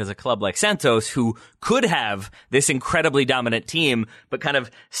category, because a club like Santos, who could have this incredibly dominant team, but kind of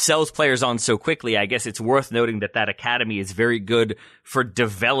sells players on so quickly, I guess it's worth noting that academy is very good for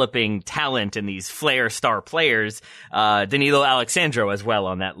developing talent in these flair star players. Danilo Alexandro as well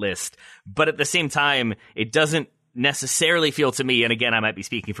on that list. But at the same time, it doesn't necessarily feel to me, and again, I might be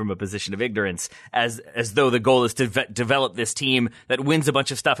speaking from a position of ignorance, as though the goal is to develop this team that wins a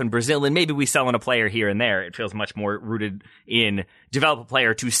bunch of stuff in Brazil, and maybe we sell on a player here and there. It feels much more rooted in develop a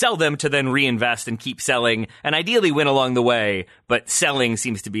player to sell them, to then reinvest and keep selling, and ideally win along the way, but selling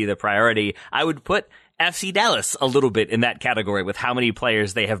seems to be the priority. I would put FC Dallas a little bit in that category with how many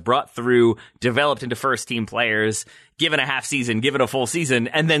players they have brought through, developed into first team players, given a half season, given a full season,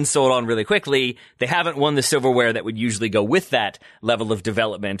 and then sold on really quickly. They haven't won the silverware that would usually go with that level of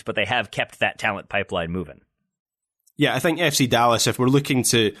development, but they have kept that talent pipeline moving. Yeah, I think FC Dallas, if we're looking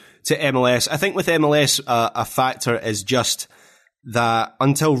to MLS, I think with MLS, a factor is just that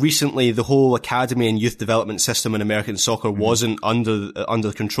until recently, the whole academy and youth development system in American soccer wasn't under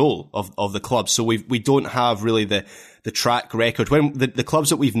the control of the clubs. So we don't have really the track record. When the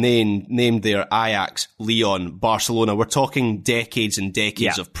clubs that we've named there, Ajax, Lyon, Barcelona, we're talking decades and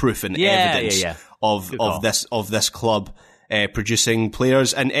decades of proof and evidence of this club producing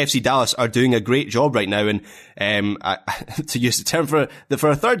players, and FC Dallas are doing a great job right now. And to use the term for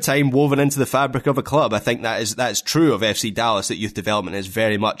a third time, woven into the fabric of a club. I think that is true of FC Dallas, that youth development is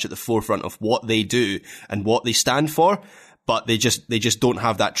very much at the forefront of what they do and what they stand for. But they just don't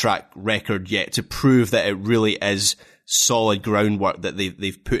have that track record yet to prove that it really is solid groundwork that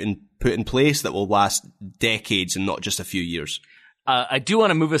they've put in place that will last decades and not just a few years. I do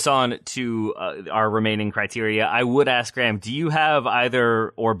want to move us on to our remaining criteria. I would ask, Graham, do you have either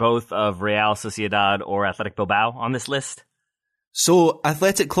or both of Real Sociedad or Athletic Bilbao on this list? So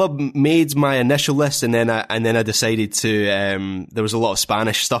Athletic Club made my initial list, and then I decided to. There was a lot of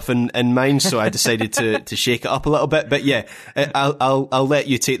Spanish stuff in mine, so I decided to shake it up a little bit. But yeah, I'll let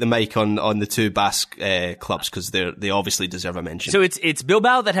you take the mic on the two Basque clubs, because they obviously deserve a mention. So it's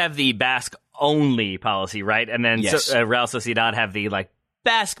Bilbao that have the Basque only policy, right? And then yes. Real Sociedad have the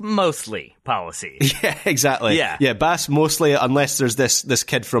Basque mostly policy. Yeah, exactly. Yeah, Basque mostly, unless there's this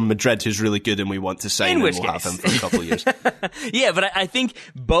kid from Madrid who's really good and we want to sign him, we'll have him for a couple of years. Yeah, but I think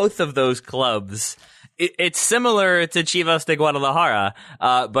both of those clubs, it's similar to Chivas de Guadalajara,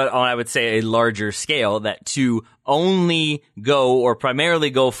 but on, I would say, a larger scale, that to only go or primarily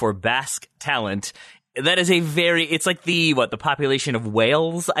go for Basque talent, that is it's like the population of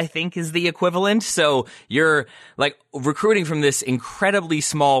Wales, I think, is the equivalent. So you're recruiting from this incredibly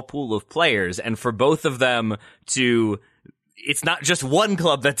small pool of players, and for both of them it's not just one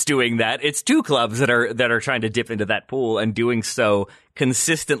club that's doing that. It's two clubs that are trying to dip into that pool and doing so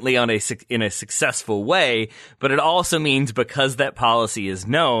consistently in a successful way. But it also means, because that policy is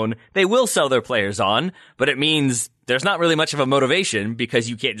known, they will sell their players on, but it means there's not really much of a motivation, because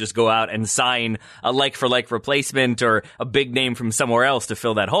you can't just go out and sign a like-for-like replacement or a big name from somewhere else to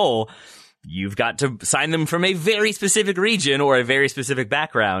fill that hole. You've got to sign them from a very specific region or a very specific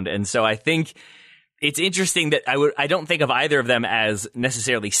background. And so I think it's interesting that I don't think of either of them as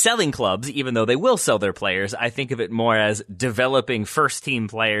necessarily selling clubs, even though they will sell their players. I think of it more as developing first-team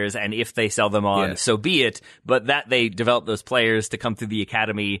players, and if they sell them on, so be it. But that they develop those players to come through the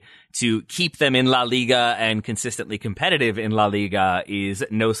academy to keep them in La Liga and consistently competitive in La Liga is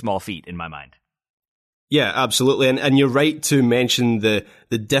no small feat in my mind. Yeah, absolutely. And you're right to mention the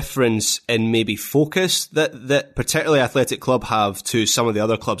difference in maybe focus that particularly Athletic Club have to some of the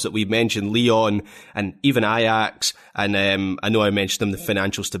other clubs that we mentioned, Lyon and even Ajax. And I know I mentioned them in the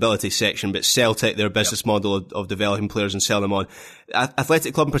financial stability section, but Celtic, their business model of developing players and selling them on.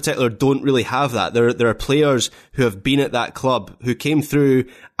 Athletic Club in particular don't really have that. There are players who have been at that club who came through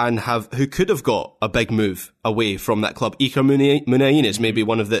and who could have got a big move away from that club. Iker Muniain is maybe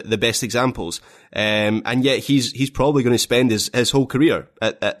one of the best examples. And yet he's probably going to spend his whole career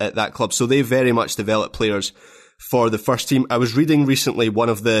at that club. So they very much develop players for the first team. I was reading recently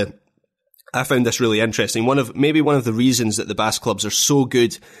I found this really interesting. One of the reasons that the Basque clubs are so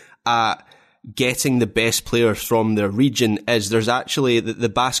good at getting the best players from their region is there's actually the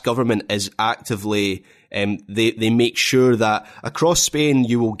Basque government is actively they make sure that across Spain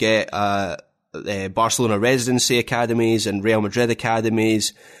you will get Barcelona residency academies and Real Madrid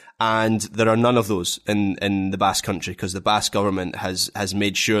academies, and there are none of those in the Basque country, because the Basque government has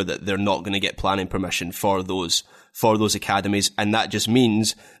made sure that they're not going to get planning permission for those academies, and that just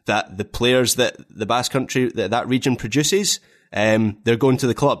means that the players that the Basque country that region produces, they're going to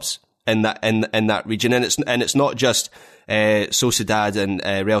the clubs in that region, and it's not just Sociedad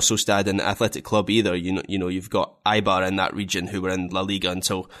and Real Sociedad and Athletic Club either. You know you've got Eibar in that region who were in La Liga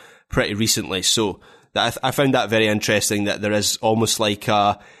until pretty recently. So I found that very interesting, that there is almost like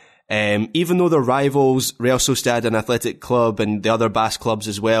even though they're rivals, Real Sociedad and Athletic Club and the other Basque clubs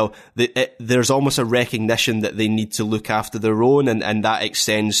as well, there's almost a recognition that they need to look after their own, and that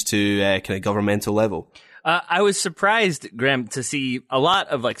extends to kind of governmental level. I was surprised, Graham, to see a lot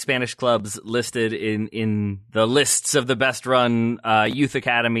of Spanish clubs listed in the lists of the best run youth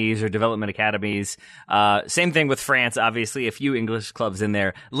academies or development academies. Same thing with France, obviously, a few English clubs in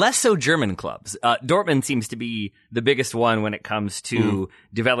there. Less so German clubs. Dortmund seems to be the biggest one when it comes to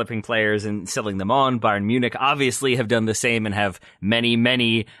developing players and selling them on. Bayern Munich obviously have done the same and have many,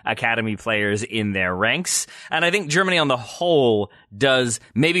 many academy players in their ranks. And I think Germany on the whole does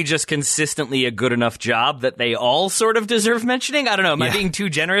maybe just consistently a good enough job that they all sort of deserve mentioning. I don't know. Am I being too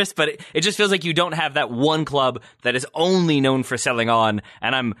generous? But it just feels like you don't have that one club that is only known for selling on.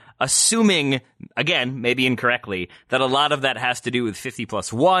 And I'm assuming, again, maybe incorrectly, that a lot of that has to do with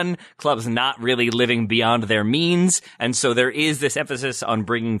 50+1, clubs not really living beyond their means. And so there is this emphasis on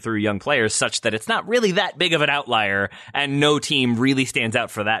bringing through young players such that it's not really that big of an outlier, and no team really stands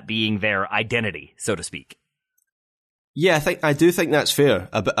out for that being their identity, so to speak. Yeah, I do think that's fair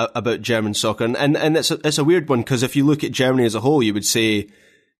about German soccer, and it's a weird one, because if you look at Germany as a whole, you would say,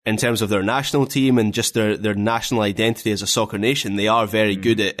 in terms of their national team and just their national identity as a soccer nation, they are very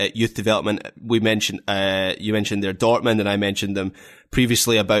good at youth development. We mentioned you mentioned their Dortmund, and I mentioned them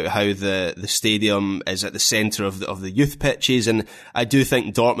previously about how the stadium is at the centre of the youth pitches, and I do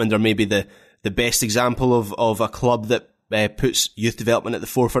think Dortmund are maybe the the best example of a club that puts youth development at the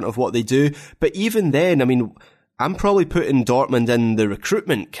forefront of what they do. But even then, I mean, I'm probably putting Dortmund in the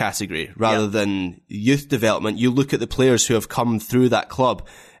recruitment category rather than youth development. You look at the players who have come through that club.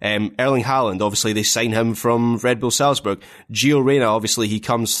 Erling Haaland, obviously they sign him from Red Bull Salzburg. Gio Reyna, obviously he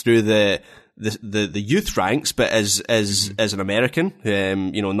comes through the youth ranks, but as an American,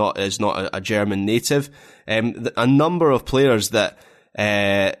 not a German native. A number of players that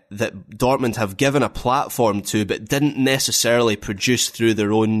Dortmund have given a platform to, but didn't necessarily produce through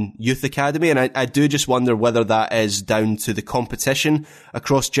their own youth academy. And I do just wonder whether that is down to the competition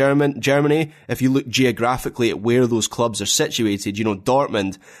across Germany. If you look geographically at where those clubs are situated,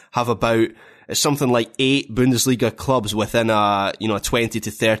 Dortmund have about something like 8 Bundesliga clubs within a 20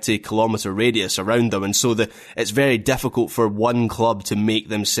 to 30 kilometer radius around them. And so it's very difficult for one club to make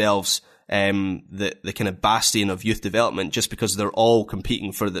themselves the kind of bastion of youth development, just because they're all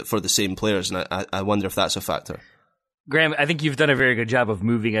competing for the same players. And I wonder if that's a factor. Graham, I think you've done a very good job of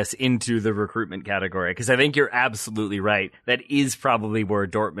moving us into the recruitment category, because I think you're absolutely right. That is probably where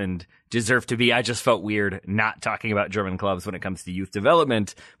Dortmund deserve to be. I just felt weird not talking about German clubs when it comes to youth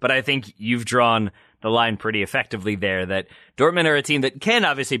development, but I think you've drawn the line pretty effectively there, that Dortmund are a team that can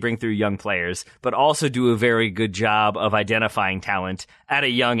obviously bring through young players, but also do a very good job of identifying talent at a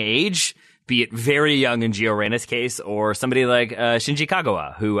young age, be it very young in Gio Reyna's case, or somebody like Shinji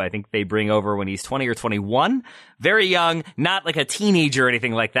Kagawa, who I think they bring over when he's 20 or 21. Very young, not like a teenager or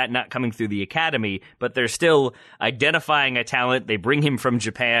anything like that, not coming through the academy, but they're still identifying a talent. They bring him from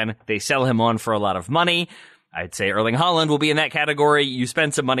Japan. They sell him on for a lot of money. I'd say Erling Haaland will be in that category. You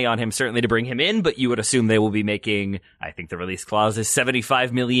spend some money on him, certainly, to bring him in, but you would assume they will be making, I think the release clause is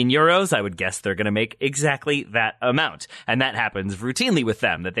 75 million euros. I would guess they're going to make exactly that amount. And that happens routinely with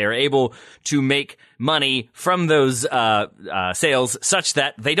them, that they are able to make money from those sales such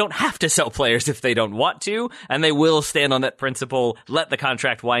that they don't have to sell players if they don't want to, and they will stand on that principle, let the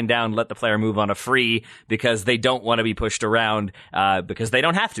contract wind down, let the player move on a free, because they don't want to be pushed around, because they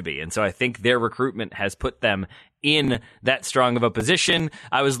don't have to be. And so I think their recruitment has put them in that strong of a position.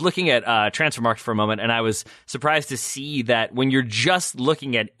 I was looking at Transfermarkt for a moment, and I was surprised to see that when you're just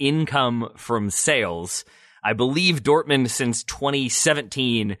looking at income from sales, I believe Dortmund since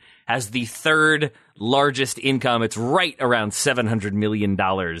 2017 has the third largest income. It's right around $700 million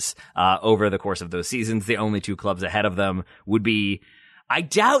over the course of those seasons. The only two clubs ahead of them would be, I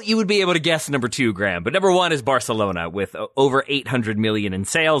doubt you would be able to guess number 2, Graham, but number 1 is Barcelona with over 800 million in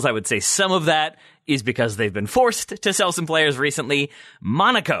sales. I would say some of that is because they've been forced to sell some players recently.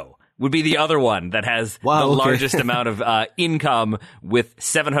 Monaco would be the other one that has largest amount of income with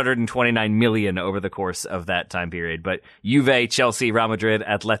 729 million over the course of that time period. But Juve, Chelsea, Real Madrid,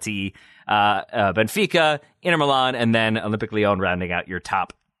 Atleti, Benfica, Inter Milan, and then Olympique Lyon rounding out your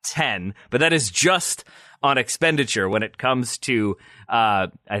top 10. But that is just on expenditure. When it comes to, I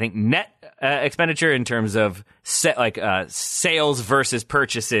think, net expenditure in terms of sales versus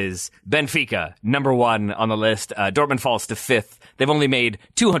purchases, Benfica, number 1 on the list. Dortmund falls to 5th. They've only made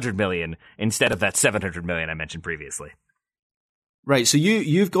 200 million instead of that 700 million I mentioned previously. Right, so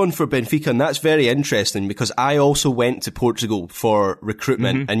you've gone for Benfica, and that's very interesting because I also went to Portugal for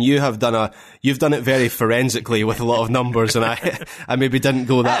recruitment, and you've done it very forensically with a lot of numbers, and I maybe didn't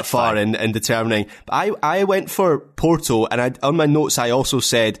go that far in determining. But I went for Porto, and on my notes I also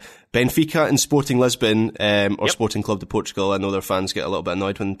said Benfica and Sporting Lisbon, Sporting Club de Portugal. I know their fans get a little bit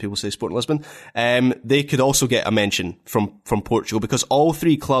annoyed when people say Sporting Lisbon. They could also get a mention from Portugal, because all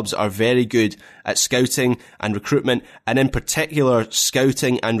 3 clubs are very good at scouting and recruitment, and in particular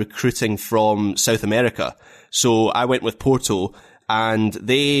scouting and recruiting from South America. So I went with Porto, and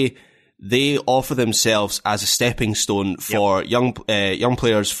they offer themselves as a stepping stone for young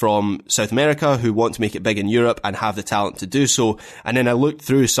players from South America who want to make it big in Europe and have the talent to do so. And then I looked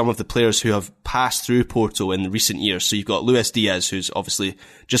through some of the players who have passed through Porto in recent years. So you've got Luis Diaz, who's obviously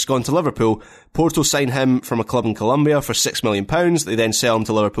just gone to Liverpool. Porto signed him from a club in Colombia for £6 million. They then sell him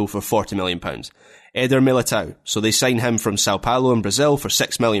to Liverpool for £40 million. Eder Militao. So they sign him from Sao Paulo in Brazil for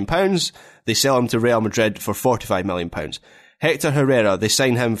 £6 million. They sell him to Real Madrid for £45 million. Hector Herrera, they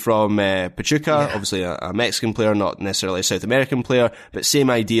sign him from Pachuca, obviously a Mexican player, not necessarily a South American player, but same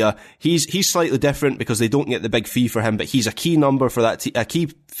idea. He's slightly different because they don't get the big fee for him, but he's a key number for that a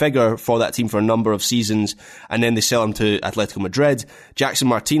key figure for that team for a number of seasons, and then they sell him to Atletico Madrid. Jackson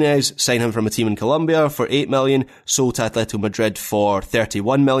Martinez, sign him from a team in Colombia for $8 million, sold to Atletico Madrid for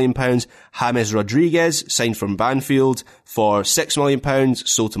 £31 million. James Rodriguez, signed from Banfield for £6 million,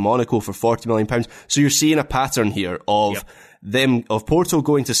 sold to Monaco for £40 million. So you're seeing a pattern here of of Porto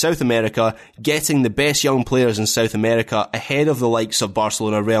going to South America, getting the best young players in South America ahead of the likes of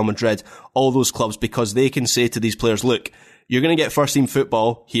Barcelona, Real Madrid, all those clubs, because they can say to these players, look, you're going to get first team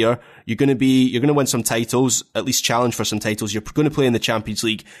football here. You're going to win some titles, at least challenge for some titles. You're going to play in the Champions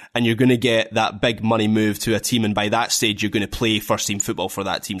League, and you're going to get that big money move to a team. And by that stage, you're going to play first team football for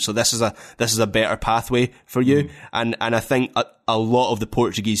that team. So this is a better pathway for you. And I think a lot of the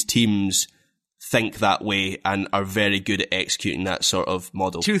Portuguese teams think that way and are very good at executing that sort of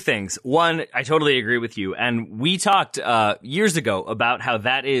model. Two things. One, I totally agree with you. And we talked years ago about how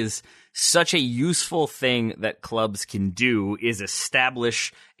that is such a useful thing that clubs can do, is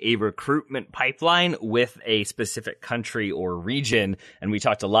establish a recruitment pipeline with a specific country or region. And we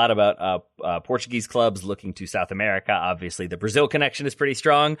talked a lot about Portuguese clubs looking to South America. Obviously, the Brazil connection is pretty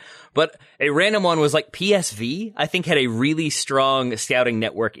strong. But a random one was like PSV, I think, had a really strong scouting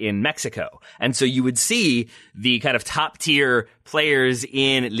network in Mexico. And so you would see the kind of top tier players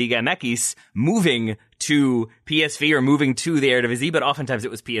in Liga MX moving to PSV or moving to the Eredivisie, but oftentimes it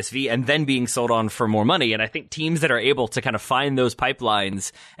was PSV and then being sold on for more money. And I think teams that are able to kind of find those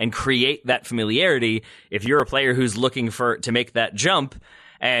pipelines and create that familiarity, if you're a player who's looking to make that jump,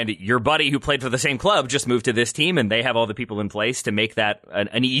 and your buddy who played for the same club just moved to this team and they have all the people in place to make that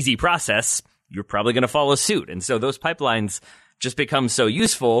an easy process, you're probably going to follow suit. And so those pipelines just become so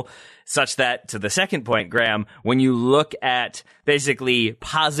useful, such that, to the second point, Graham, when you look at basically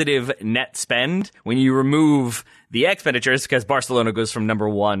positive net spend, when you remove the expenditures, because Barcelona goes from number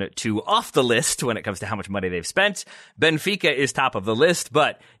 1 to off the list when it comes to how much money they've spent, Benfica is top of the list,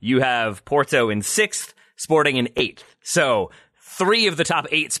 but you have Porto in 6th, Sporting in 8th. So 3 of the top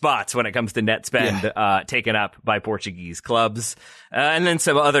 8 spots when it comes to net spend taken up by Portuguese clubs. And then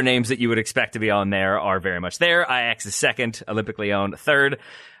some other names that you would expect to be on there are very much there. Ajax is 2nd, Olympique Lyon 3rd.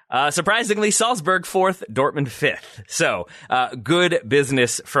 Surprisingly, Salzburg 4th, Dortmund 5th. So, good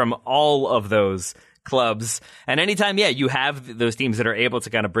business from all of those clubs. And anytime, you have those teams that are able to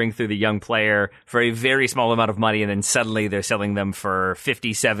kind of bring through the young player for a very small amount of money, and then suddenly they're selling them for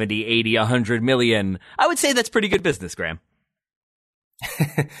 50, 70, 80, 100 million. I would say that's pretty good business, Graham.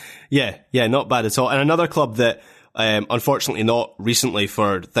 Yeah, not bad at all. And another club that, unfortunately not recently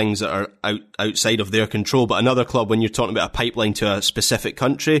for things that are outside of their control, but another club, when you're talking about a pipeline to a specific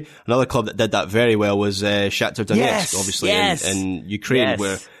country, another club that did that very well was Shakhtar Donetsk, obviously in Ukraine,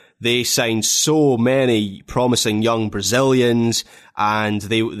 where they signed so many promising young Brazilians, and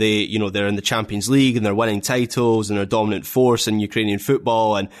they're in the Champions League and they're winning titles and they're a dominant force in Ukrainian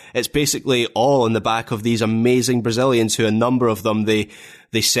football. And it's basically all in the back of these amazing Brazilians, who a number of them they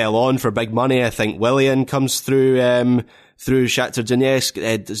sell on for big money. I think Willian comes through Shakhtar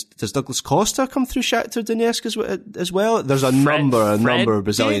Donetsk. Does Douglas Costa come through Shakhtar Donetsk as well? There's a number of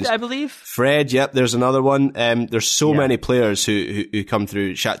Brazilians. I believe. Fred, yep, there's another one. There's so many players who come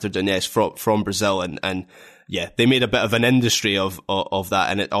through Shakhtar Donetsk from Brazil, and they made a bit of an industry of that,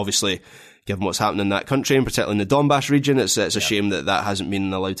 and it obviously, given what's happening in that country, and particularly in the Donbass region, it's a shame that hasn't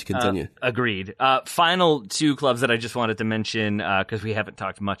been allowed to continue. Agreed. Final 2 clubs that I just wanted to mention, because we haven't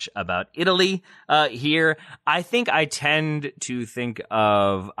talked much about Italy here. I think I tend to think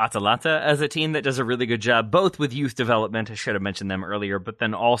of Atalanta as a team that does a really good job, both with youth development, I should have mentioned them earlier, but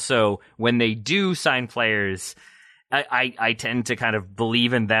then also when they do sign players, I tend to kind of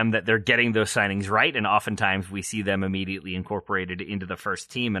believe in them that they're getting those signings right, and oftentimes we see them immediately incorporated into the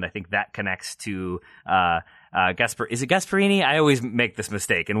first team, and I think that connects to is it Gasparini? I always make this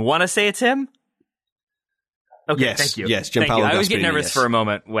mistake and want to say it's him. Okay, yes, thank you. Yes, thank you. I always get Gasparini, nervous for a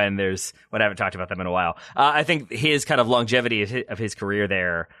moment when I haven't talked about them in a while. I think his kind of longevity of his career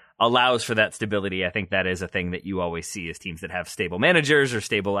there allows for that stability. I think that is a thing that you always see, as teams that have stable managers or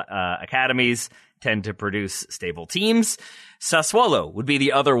stable academies tend to produce stable teams. Sassuolo would be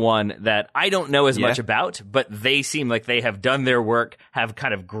the other one that I don't know as much about, but they seem like they have done their work, have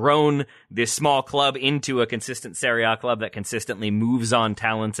kind of grown this small club into a consistent Serie A club that consistently moves on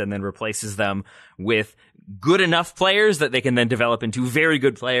talents and then replaces them with good enough players that they can then develop into very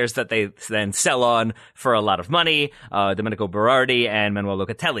good players that they then sell on for a lot of money. Domenico Berardi and Manuel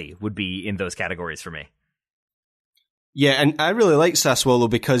Locatelli would be in those categories for me. Yeah, and I really like Sassuolo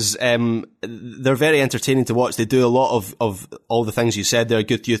because they're very entertaining to watch. They do a lot of all the things you said there: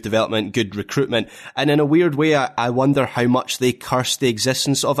 good youth development, good recruitment. And in a weird way, I wonder how much they curse the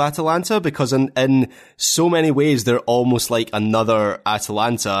existence of Atalanta, because in so many ways, they're almost like another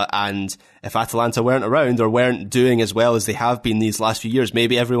Atalanta. And if Atalanta weren't around or weren't doing as well as they have been these last few years,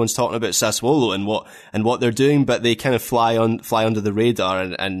 maybe everyone's talking about Sassuolo and what they're doing, but they kind of fly under the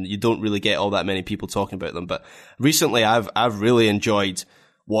radar, and you don't really get all that many people talking about them. But recently, I've really enjoyed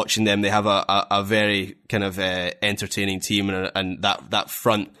watching them. They have a very kind of entertaining team, and that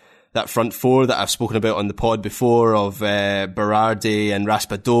front four that I've spoken about on the pod before of Berardi and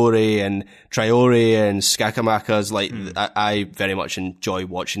Raspadori and Traore and Skakamakas, like I very much enjoy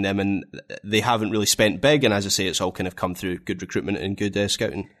watching them, and they haven't really spent big, and as I say, it's all kind of come through good recruitment and good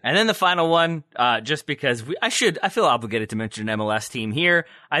scouting. And then the final one, just because I feel obligated to mention an MLS team here.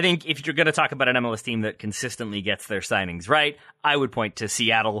 I think if you're going to talk about an MLS team that consistently gets their signings right, I would point to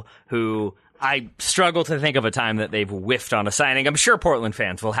Seattle, who I struggle to think of a time that they've whiffed on a signing. I'm sure Portland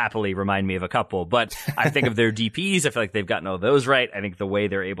fans will happily remind me of a couple, but I think of their DPs. I feel like they've gotten all those right. I think the way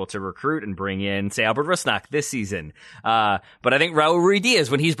they're able to recruit and bring in, say, Albert Rusnak this season. But I think Raul Ruidiaz,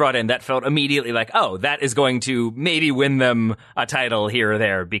 when he's brought in, that felt immediately like, oh, that is going to maybe win them a title here or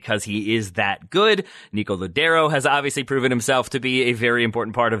there because he is that good. Nico Lodeiro has obviously proven himself to be a very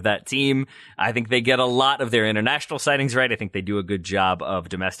important part of that team. I think they get a lot of their international signings right. I think they do a good job of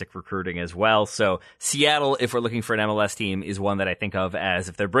domestic recruiting as well. So Seattle, if we're looking for an MLS team, is one that I think of as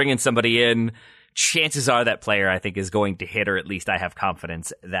if they're bringing somebody in, chances are that player I think is going to hit, or at least I have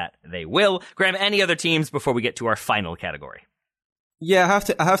confidence that they will. Graham, any other teams before we get to our final category? Yeah,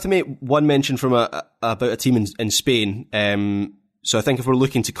 I have to make one mention from about a team in Spain. So I think if we're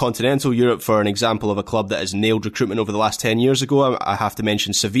looking to continental Europe for an example of a club that has nailed recruitment over the last 10 years ago, I have to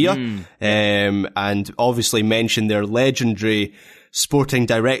mention Sevilla, and obviously mention their legendary sporting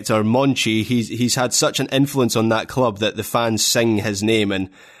director, Monchi. He's had such an influence on that club that the fans sing his name. And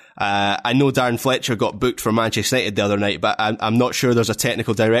I know Darren Fletcher got booked for Manchester United the other night, but I'm not sure there's a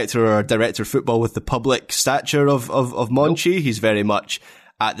technical director or a director of football with the public stature of Monchi. Nope. He's very much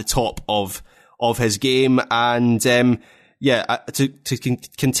at the top of his game. And to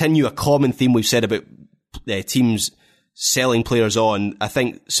continue a common theme we've said about teams selling players on, I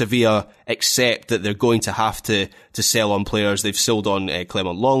think Sevilla accept that they're going to have to sell on players. They've sold on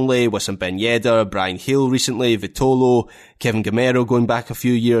Clement Longley, Wissam Ben Yedder, Brian Hill recently, Vitolo, Kevin Gamero going back a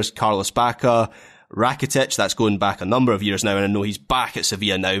few years, Carlos Bacca, Rakitic, that's going back a number of years now, and I know he's back at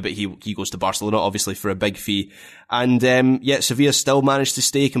Sevilla now, but he goes to Barcelona obviously for a big fee. And yet Sevilla still managed to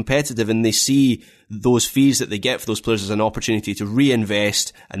stay competitive, and they see those fees that they get for those players as an opportunity to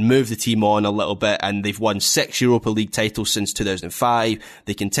reinvest and move the team on a little bit. And they've won 6 Europa League titles since 2005.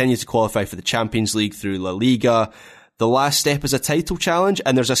 They continue to qualify for the Champions League through La Liga. The last step is a title challenge,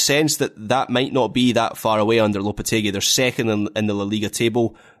 and there's a sense that might not be that far away under Lopetegui. They're second in the La Liga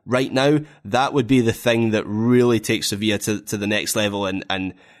table right now. That would be the thing that really takes Sevilla to the next level,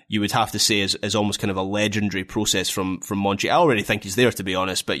 and you would have to say is almost kind of a legendary process from Monchi. I already think he's there, to be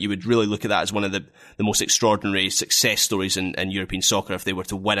honest, but you would really look at that as one of the most extraordinary success stories in European soccer if they were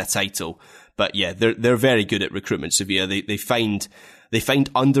to win a title. But yeah, they're very good at recruitment, Sevilla. They find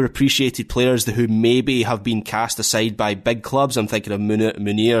underappreciated players who maybe have been cast aside by big clubs. I'm thinking of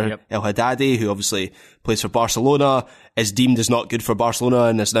Munir El Haddadi, who obviously plays for Barcelona, is deemed as not good for Barcelona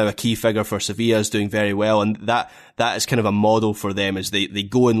and is now a key figure for Sevilla, is doing very well. And that is kind of a model for them, as they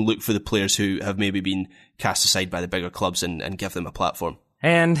go and look for the players who have maybe been cast aside by the bigger clubs and give them a platform.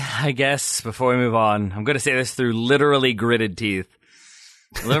 And I guess before we move on, I'm going to say this through literally gritted teeth.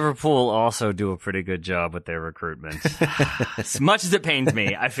 Liverpool also do a pretty good job with their recruitment. As much as it pains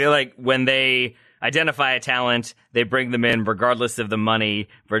me, I feel like when they identify a talent, they bring them in regardless of the money.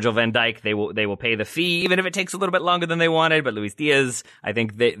 Virgil van Dijk, they will pay the fee, even if it takes a little bit longer than they wanted. But Luis Diaz, I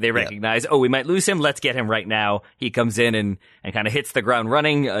think they recognize, we might lose him. Let's get him right now. He comes in and kind of hits the ground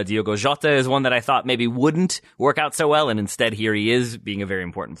running. Diogo Jota is one that I thought maybe wouldn't work out so well, and instead here he is, being a very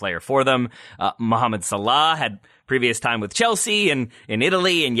important player for them. Mohamed Salah had previous time with Chelsea and in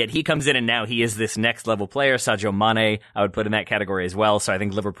Italy, and yet he comes in and now he is this next level player. Sadio Mane, I would put in that category as well. So I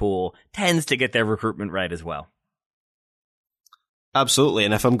think Liverpool tends to get their recruitment right as well. Absolutely.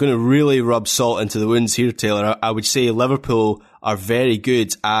 And if I'm going to really rub salt into the wounds here, Taylor, I would say Liverpool are very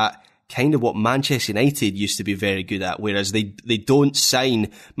good at kind of what Manchester United used to be very good at, whereas they don't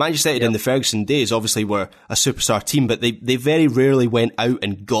sign. Manchester United in the Ferguson days obviously were a superstar team, but they very rarely went out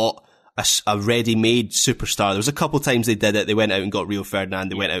and got a ready-made superstar. There was a couple of times they did it. They went out and got Rio Ferdinand.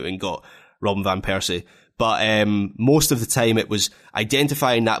 They went out and got Robin van Persie. But most of the time it was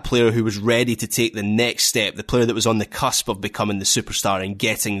identifying that player who was ready to take the next step, the player that was on the cusp of becoming the superstar, and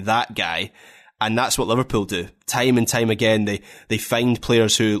getting that guy. And that's what Liverpool do. Time and time again, they find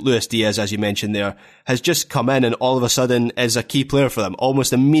players who, Luis Diaz, as you mentioned there, has just come in and all of a sudden is a key player for them,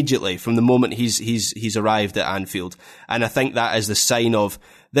 almost immediately from the moment he's arrived at Anfield. And I think that is the sign of,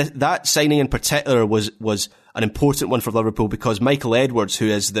 that signing in particular was an important one for Liverpool, because Michael Edwards, who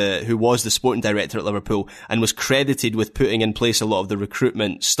was the sporting director at Liverpool and was credited with putting in place a lot of the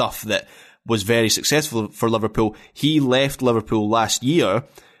recruitment stuff that was very successful for Liverpool. He left Liverpool last year,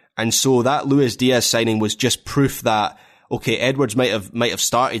 and so that Luis Diaz signing was just proof that, okay, Edwards might have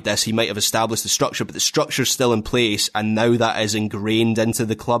started this, he might have established the structure, but the structure's still in place, and now that is ingrained into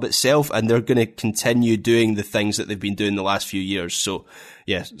the club itself, and they're going to continue doing the things that they've been doing the last few years. So,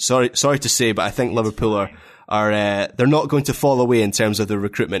 yeah, sorry to say, but I think Liverpool are they're not going to fall away in terms of their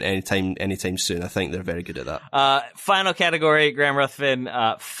recruitment anytime soon. I think they're very good at that. Final category, Graham Ruthven,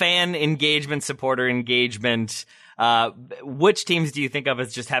 fan engagement, supporter engagement. Which teams do you think of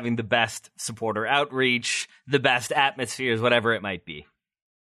as just having the best supporter outreach, the best atmospheres, whatever it might be?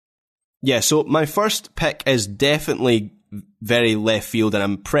 Yeah, so my first pick is definitely very left field, and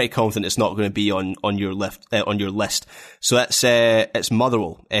I'm pretty confident it's not going to be on your list. So it's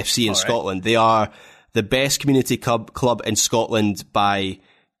Motherwell FC in Scotland. They are the best community club in Scotland by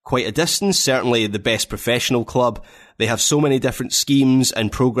quite a distance, certainly the best professional club. They have so many different schemes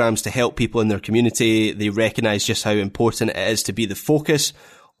and programs to help people in their community. They recognise just how important it is to be the focus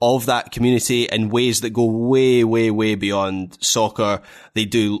of that community in ways that go way, way, way beyond soccer. They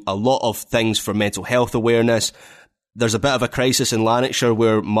do a lot of things for mental health awareness. There's a bit of a crisis in Lanarkshire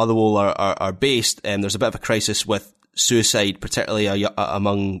where Motherwell are based, and there's a bit of a crisis with suicide, particularly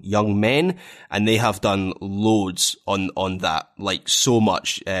among young men, and they have done loads on that, like so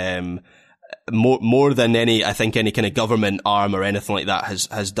much, more than any kind of government arm or anything like that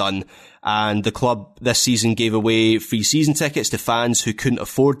has done. And the club this season gave away free season tickets to fans who couldn't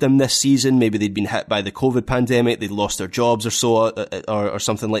afford them this season. Maybe they'd been hit by the COVID pandemic, they'd lost their jobs or so, or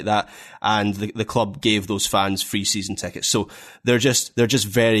something like that. And the club gave those fans free season tickets. So they're just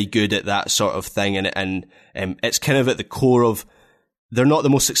very good at that sort of thing. And it's kind of at the core of, they're not the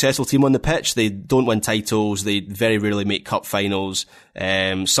most successful team on the pitch. They don't win titles. They very rarely make cup finals.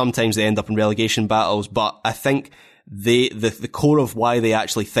 Sometimes they end up in relegation battles, but I think the core of why they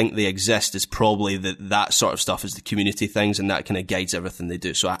actually think they exist is probably that sort of stuff is the community things, and that kind of guides everything they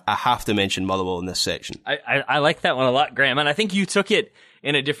do. So I have to mention Motherwell in this section. I like that one a lot, Graham, and I think you took it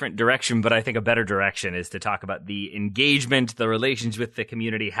in a different direction, but I think a better direction is to talk about the engagement, the relations with the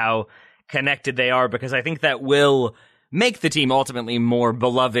community, how connected they are, because I think that will make the team ultimately more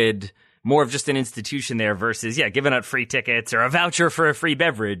beloved, more of just an institution there versus, giving out free tickets or a voucher for a free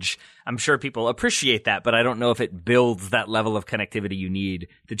beverage. I'm sure people appreciate that, but I don't know if it builds that level of connectivity you need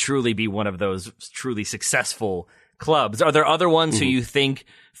to truly be one of those truly successful clubs. Are there other ones who you think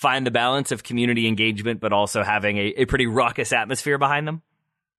find the balance of community engagement, but also having a pretty raucous atmosphere behind them?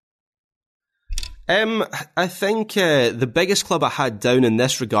 I think the biggest club I had down in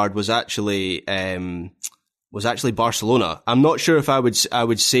this regard was actually Barcelona. I'm not sure if I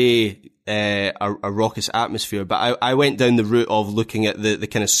would say a raucous atmosphere, but I went down the route of looking at the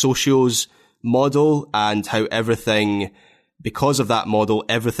kind of socios model and how everything, because of that model,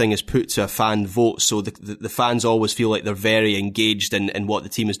 everything is put to a fan vote. So the fans always feel like they're very engaged in what the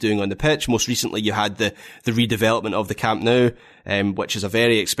team is doing on the pitch. Most recently, you had the redevelopment of the Camp Nou, which is a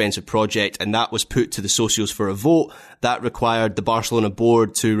very expensive project, and that was put to the socios for a vote. That required the Barcelona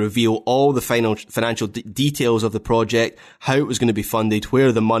board to reveal all the financial details of the project, how it was going to be funded,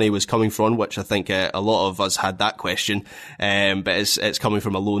 where the money was coming from, which I think a lot of us had that question, but it's coming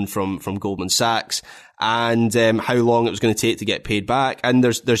from a loan from Goldman Sachs, and how long it was going to take to get paid back. And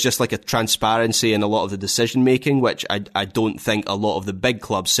there's just like a transparency in a lot of the decision making, which I don't think a lot of the big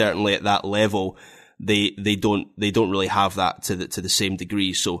clubs, certainly at that level, they don't really have that to the same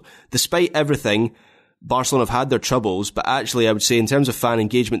degree. So despite everything, Barcelona have had their troubles, but actually I would say in terms of fan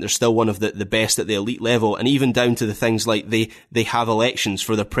engagement, they're still one of the best at the elite level, and even down to the things like they have elections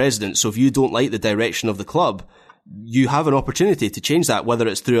for their president. So if you don't like the direction of the club, you have an opportunity to change that, whether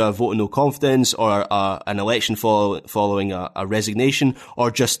it's through a vote of no confidence or an election following a resignation,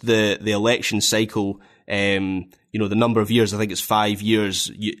 or just the election cycle. The number of years, I think it's 5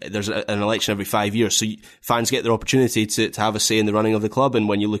 years. There's an election every 5 years. So fans get their opportunity to have a say in the running of the club. And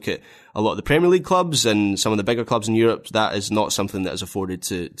when you look at a lot of the Premier League clubs and some of the bigger clubs in Europe, that is not something that is afforded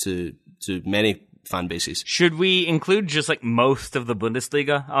to many fan bases. Should we include just like most of the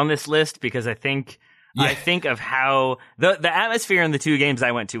Bundesliga on this list? Because I think of how the atmosphere in the two games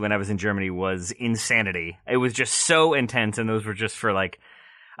I went to when I was in Germany was insanity. It was just so intense, and those were just for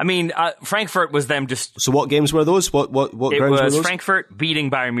Frankfurt was them just. So what games were those? What grounds were those? It was Frankfurt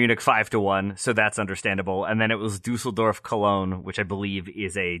beating Bayern Munich 5-1, so that's understandable. And then it was Dusseldorf Cologne, which I believe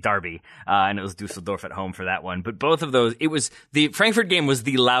is a derby, and it was Dusseldorf at home for that one. But both of those, the Frankfurt game was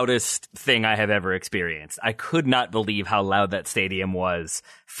the loudest thing I have ever experienced. I could not believe how loud that stadium was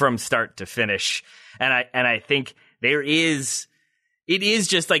from start to finish. And I think there is. It is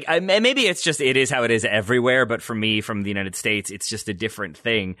just like, maybe it's just, it is how it is everywhere, but for me, from the United States, it's just a different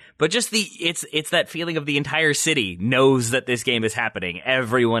thing. But just it's that feeling of the entire city knows that this game is happening.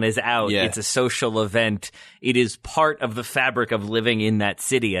 Everyone is out. Yeah. It's a social event. It is part of the fabric of living in that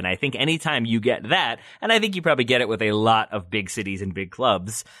city. And I think anytime you get that, and I think you probably get it with a lot of big cities and big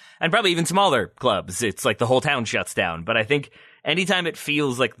clubs, and probably even smaller clubs, it's like the whole town shuts down. But I think anytime it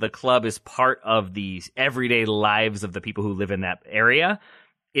feels like the club is part of the everyday lives of the people who live in that area,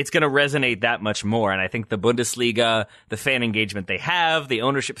 it's going to resonate that much more. And I think the Bundesliga, the fan engagement they have, the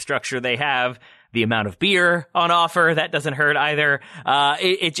ownership structure they have, the amount of beer on offer, that doesn't hurt either.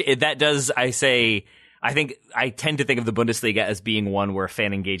 That does, I think I tend to think of the Bundesliga as being one where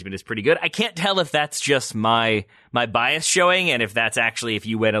fan engagement is pretty good. I can't tell if that's just my bias showing, and if that's actually, if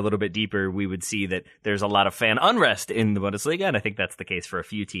you went a little bit deeper, we would see that there's a lot of fan unrest in the Bundesliga, and I think that's the case for a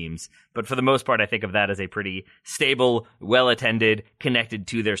few teams. But for the most part, I think of that as a pretty stable, well-attended, connected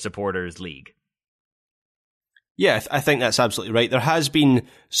to their supporters league. Yeah, I think that's absolutely right. There has been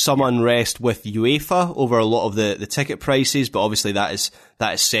some unrest with UEFA over a lot of the ticket prices, but obviously that is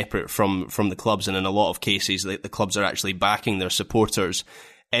separate from the clubs, and in a lot of cases, the clubs are actually backing their supporters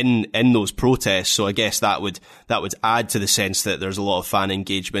in those protests. So I guess that would add to the sense that there's a lot of fan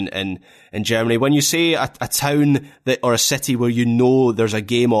engagement in Germany. When you say a town or a city where you know there's a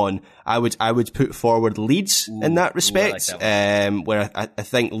game on, I would put forward Leeds in that respect. I like that where I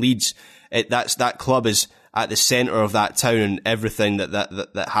think Leeds, that club is at the centre of that town and everything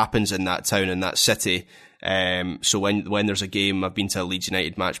that happens in that town and that city. So when there's a game, I've been to a Leeds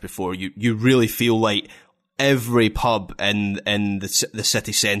United match before, you really feel like every pub in the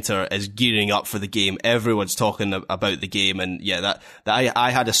city centre is gearing up for the game. Everyone's talking about the game, and yeah, that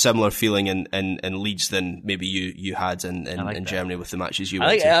I had a similar feeling in Leeds than maybe you had in Germany with the matches you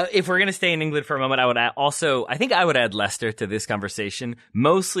went to. If we're going to stay in England for a moment, I think I would add Leicester to this conversation,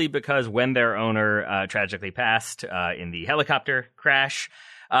 mostly because when their owner tragically passed in the helicopter crash,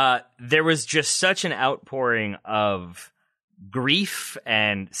 there was just such an outpouring of grief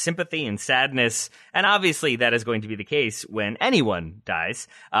and sympathy and sadness, and obviously that is going to be the case when anyone dies,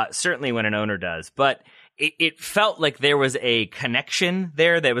 certainly when an owner does, but it felt like there was a connection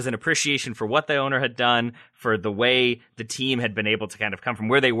there. There was an appreciation for what the owner had done, for the way the team had been able to kind of come from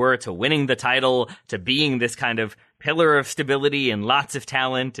where they were to winning the title, to being this kind of pillar of stability and lots of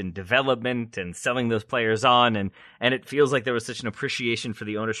talent and development and selling those players on. And it feels like there was such an appreciation for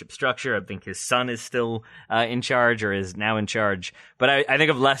the ownership structure. I think his son is still in charge, or is now in charge. But I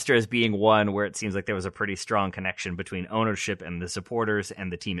think of Leicester as being one where it seems like there was a pretty strong connection between ownership and the supporters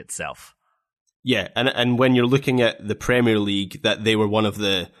and the team itself. Yeah, and when you're looking at the Premier League, that they were one of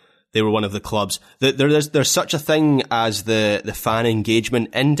the clubs. There's such a thing as the fan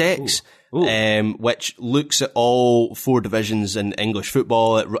engagement index, which looks at all 4 divisions in English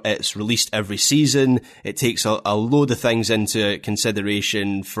football. It's released every season. It takes a load of things into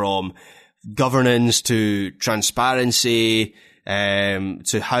consideration, from governance to transparency,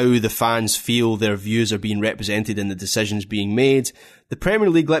 to how the fans feel their views are being represented in the decisions being made. The Premier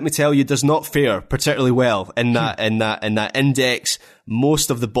League, let me tell you, does not fare particularly well in that index. Most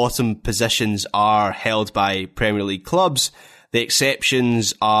of the bottom positions are held by Premier League clubs. The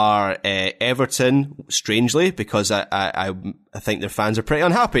exceptions are Everton, strangely, because I think their fans are pretty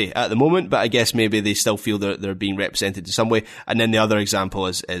unhappy at the moment, but I guess maybe they still feel they're being represented in some way. And then the other example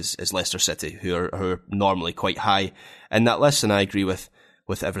is Leicester City, who are normally quite high in that list, and I agree with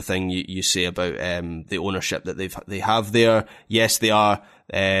everything you say about the ownership that they have there. Yes, they are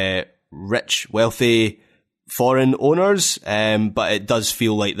rich, wealthy, foreign owners, but it does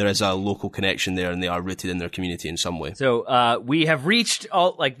feel like there is a local connection there, and they are rooted in their community in some way. So we have reached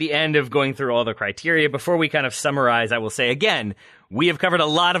the end of going through all the criteria. Before we kind of summarize, I will say again, we have covered a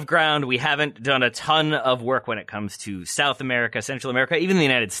lot of ground. We haven't done a ton of work when it comes to South America, Central America, even the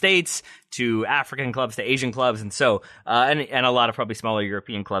United States, to African clubs, to Asian clubs, and so and a lot of probably smaller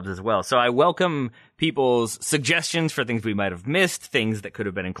European clubs as well. So I welcome people's suggestions for things we might have missed, things that could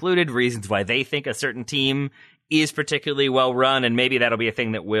have been included, reasons why they think a certain team is particularly well run, and maybe that'll be a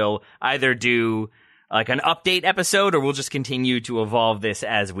thing that we'll either do like an update episode, or we'll just continue to evolve this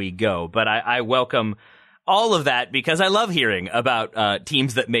as we go. But I welcome all of that, because I love hearing about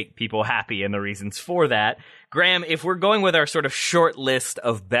teams that make people happy and the reasons for that. Graham, if we're going with our sort of short list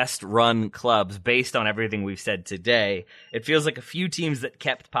of best run clubs based on everything we've said today, it feels like a few teams that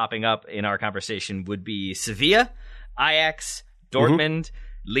kept popping up in our conversation would be Sevilla, Ajax, Dortmund,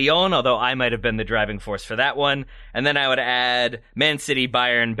 Lyon, although I might have been the driving force for that one. And then I would add Man City,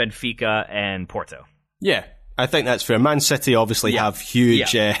 Bayern, Benfica, and Porto. Yeah, I think that's fair. Man City obviously have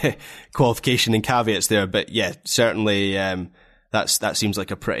huge qualification and caveats there, but yeah, certainly that seems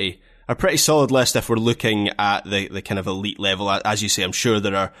like a pretty solid list if we're looking at the kind of elite level. As you say, I'm sure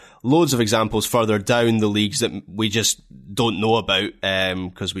there are loads of examples further down the leagues that we just don't know about,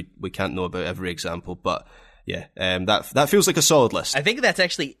 because we can't know about every example. But yeah, that feels like a solid list. I think that's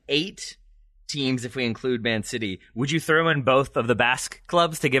actually 8 teams if we include Man City. Would you throw in both of the Basque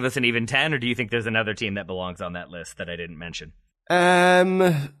clubs to give us an even 10, or do you think there's another team that belongs on that list that I didn't mention?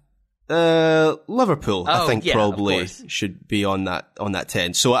 Liverpool, I think probably should be on that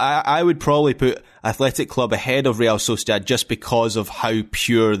 10. So I would probably put Athletic Club ahead of Real Sociedad just because of how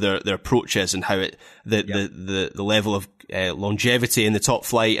pure their approach is and how the level of longevity in the top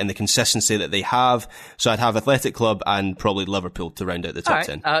flight and the consistency that they have. So I'd have Athletic Club and probably Liverpool to round out the top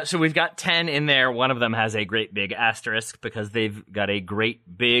 10. So we've got 10 in there. One of them has a great big asterisk because they've got a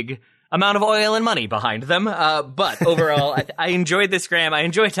great big amount of oil and money behind them. But overall, I enjoyed this, Graham. I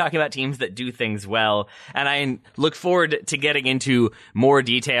enjoy talking about teams that do things well. And I look forward to getting into more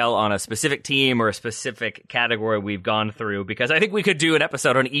detail on a specific team or a specific category we've gone through, because I think we could do an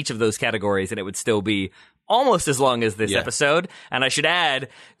episode on each of those categories and it would still be almost as long as this episode. And I should add,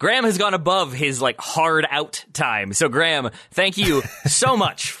 Graham has gone above his hard out time. So Graham, thank you so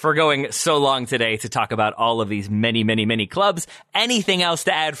much for going so long today to talk about all of these many, many, many clubs. Anything else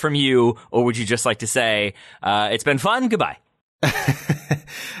to add from you, or would you just like to say, it's been fun, goodbye?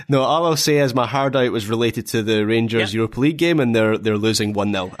 No, all I'll say is my hard out was related to the Rangers Europa League game, and they're losing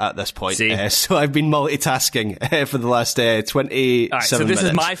 1-0 at this point. So I've been multitasking for the last 27 minutes. So this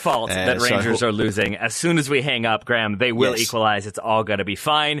is my fault that Rangers are losing. As soon as we hang up, Graham, they will equalize. It's all going to be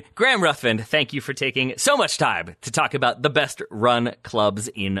fine. Graham Ruthven, thank you for taking so much time to talk about the best run clubs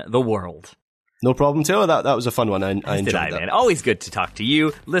in the world. No problem, Taylor. That was a fun one. I enjoyed that. Man. Always good to talk to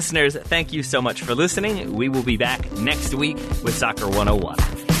you. Listeners, thank you so much for listening. We will be back next week with Soccer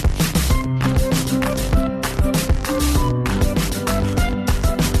 101.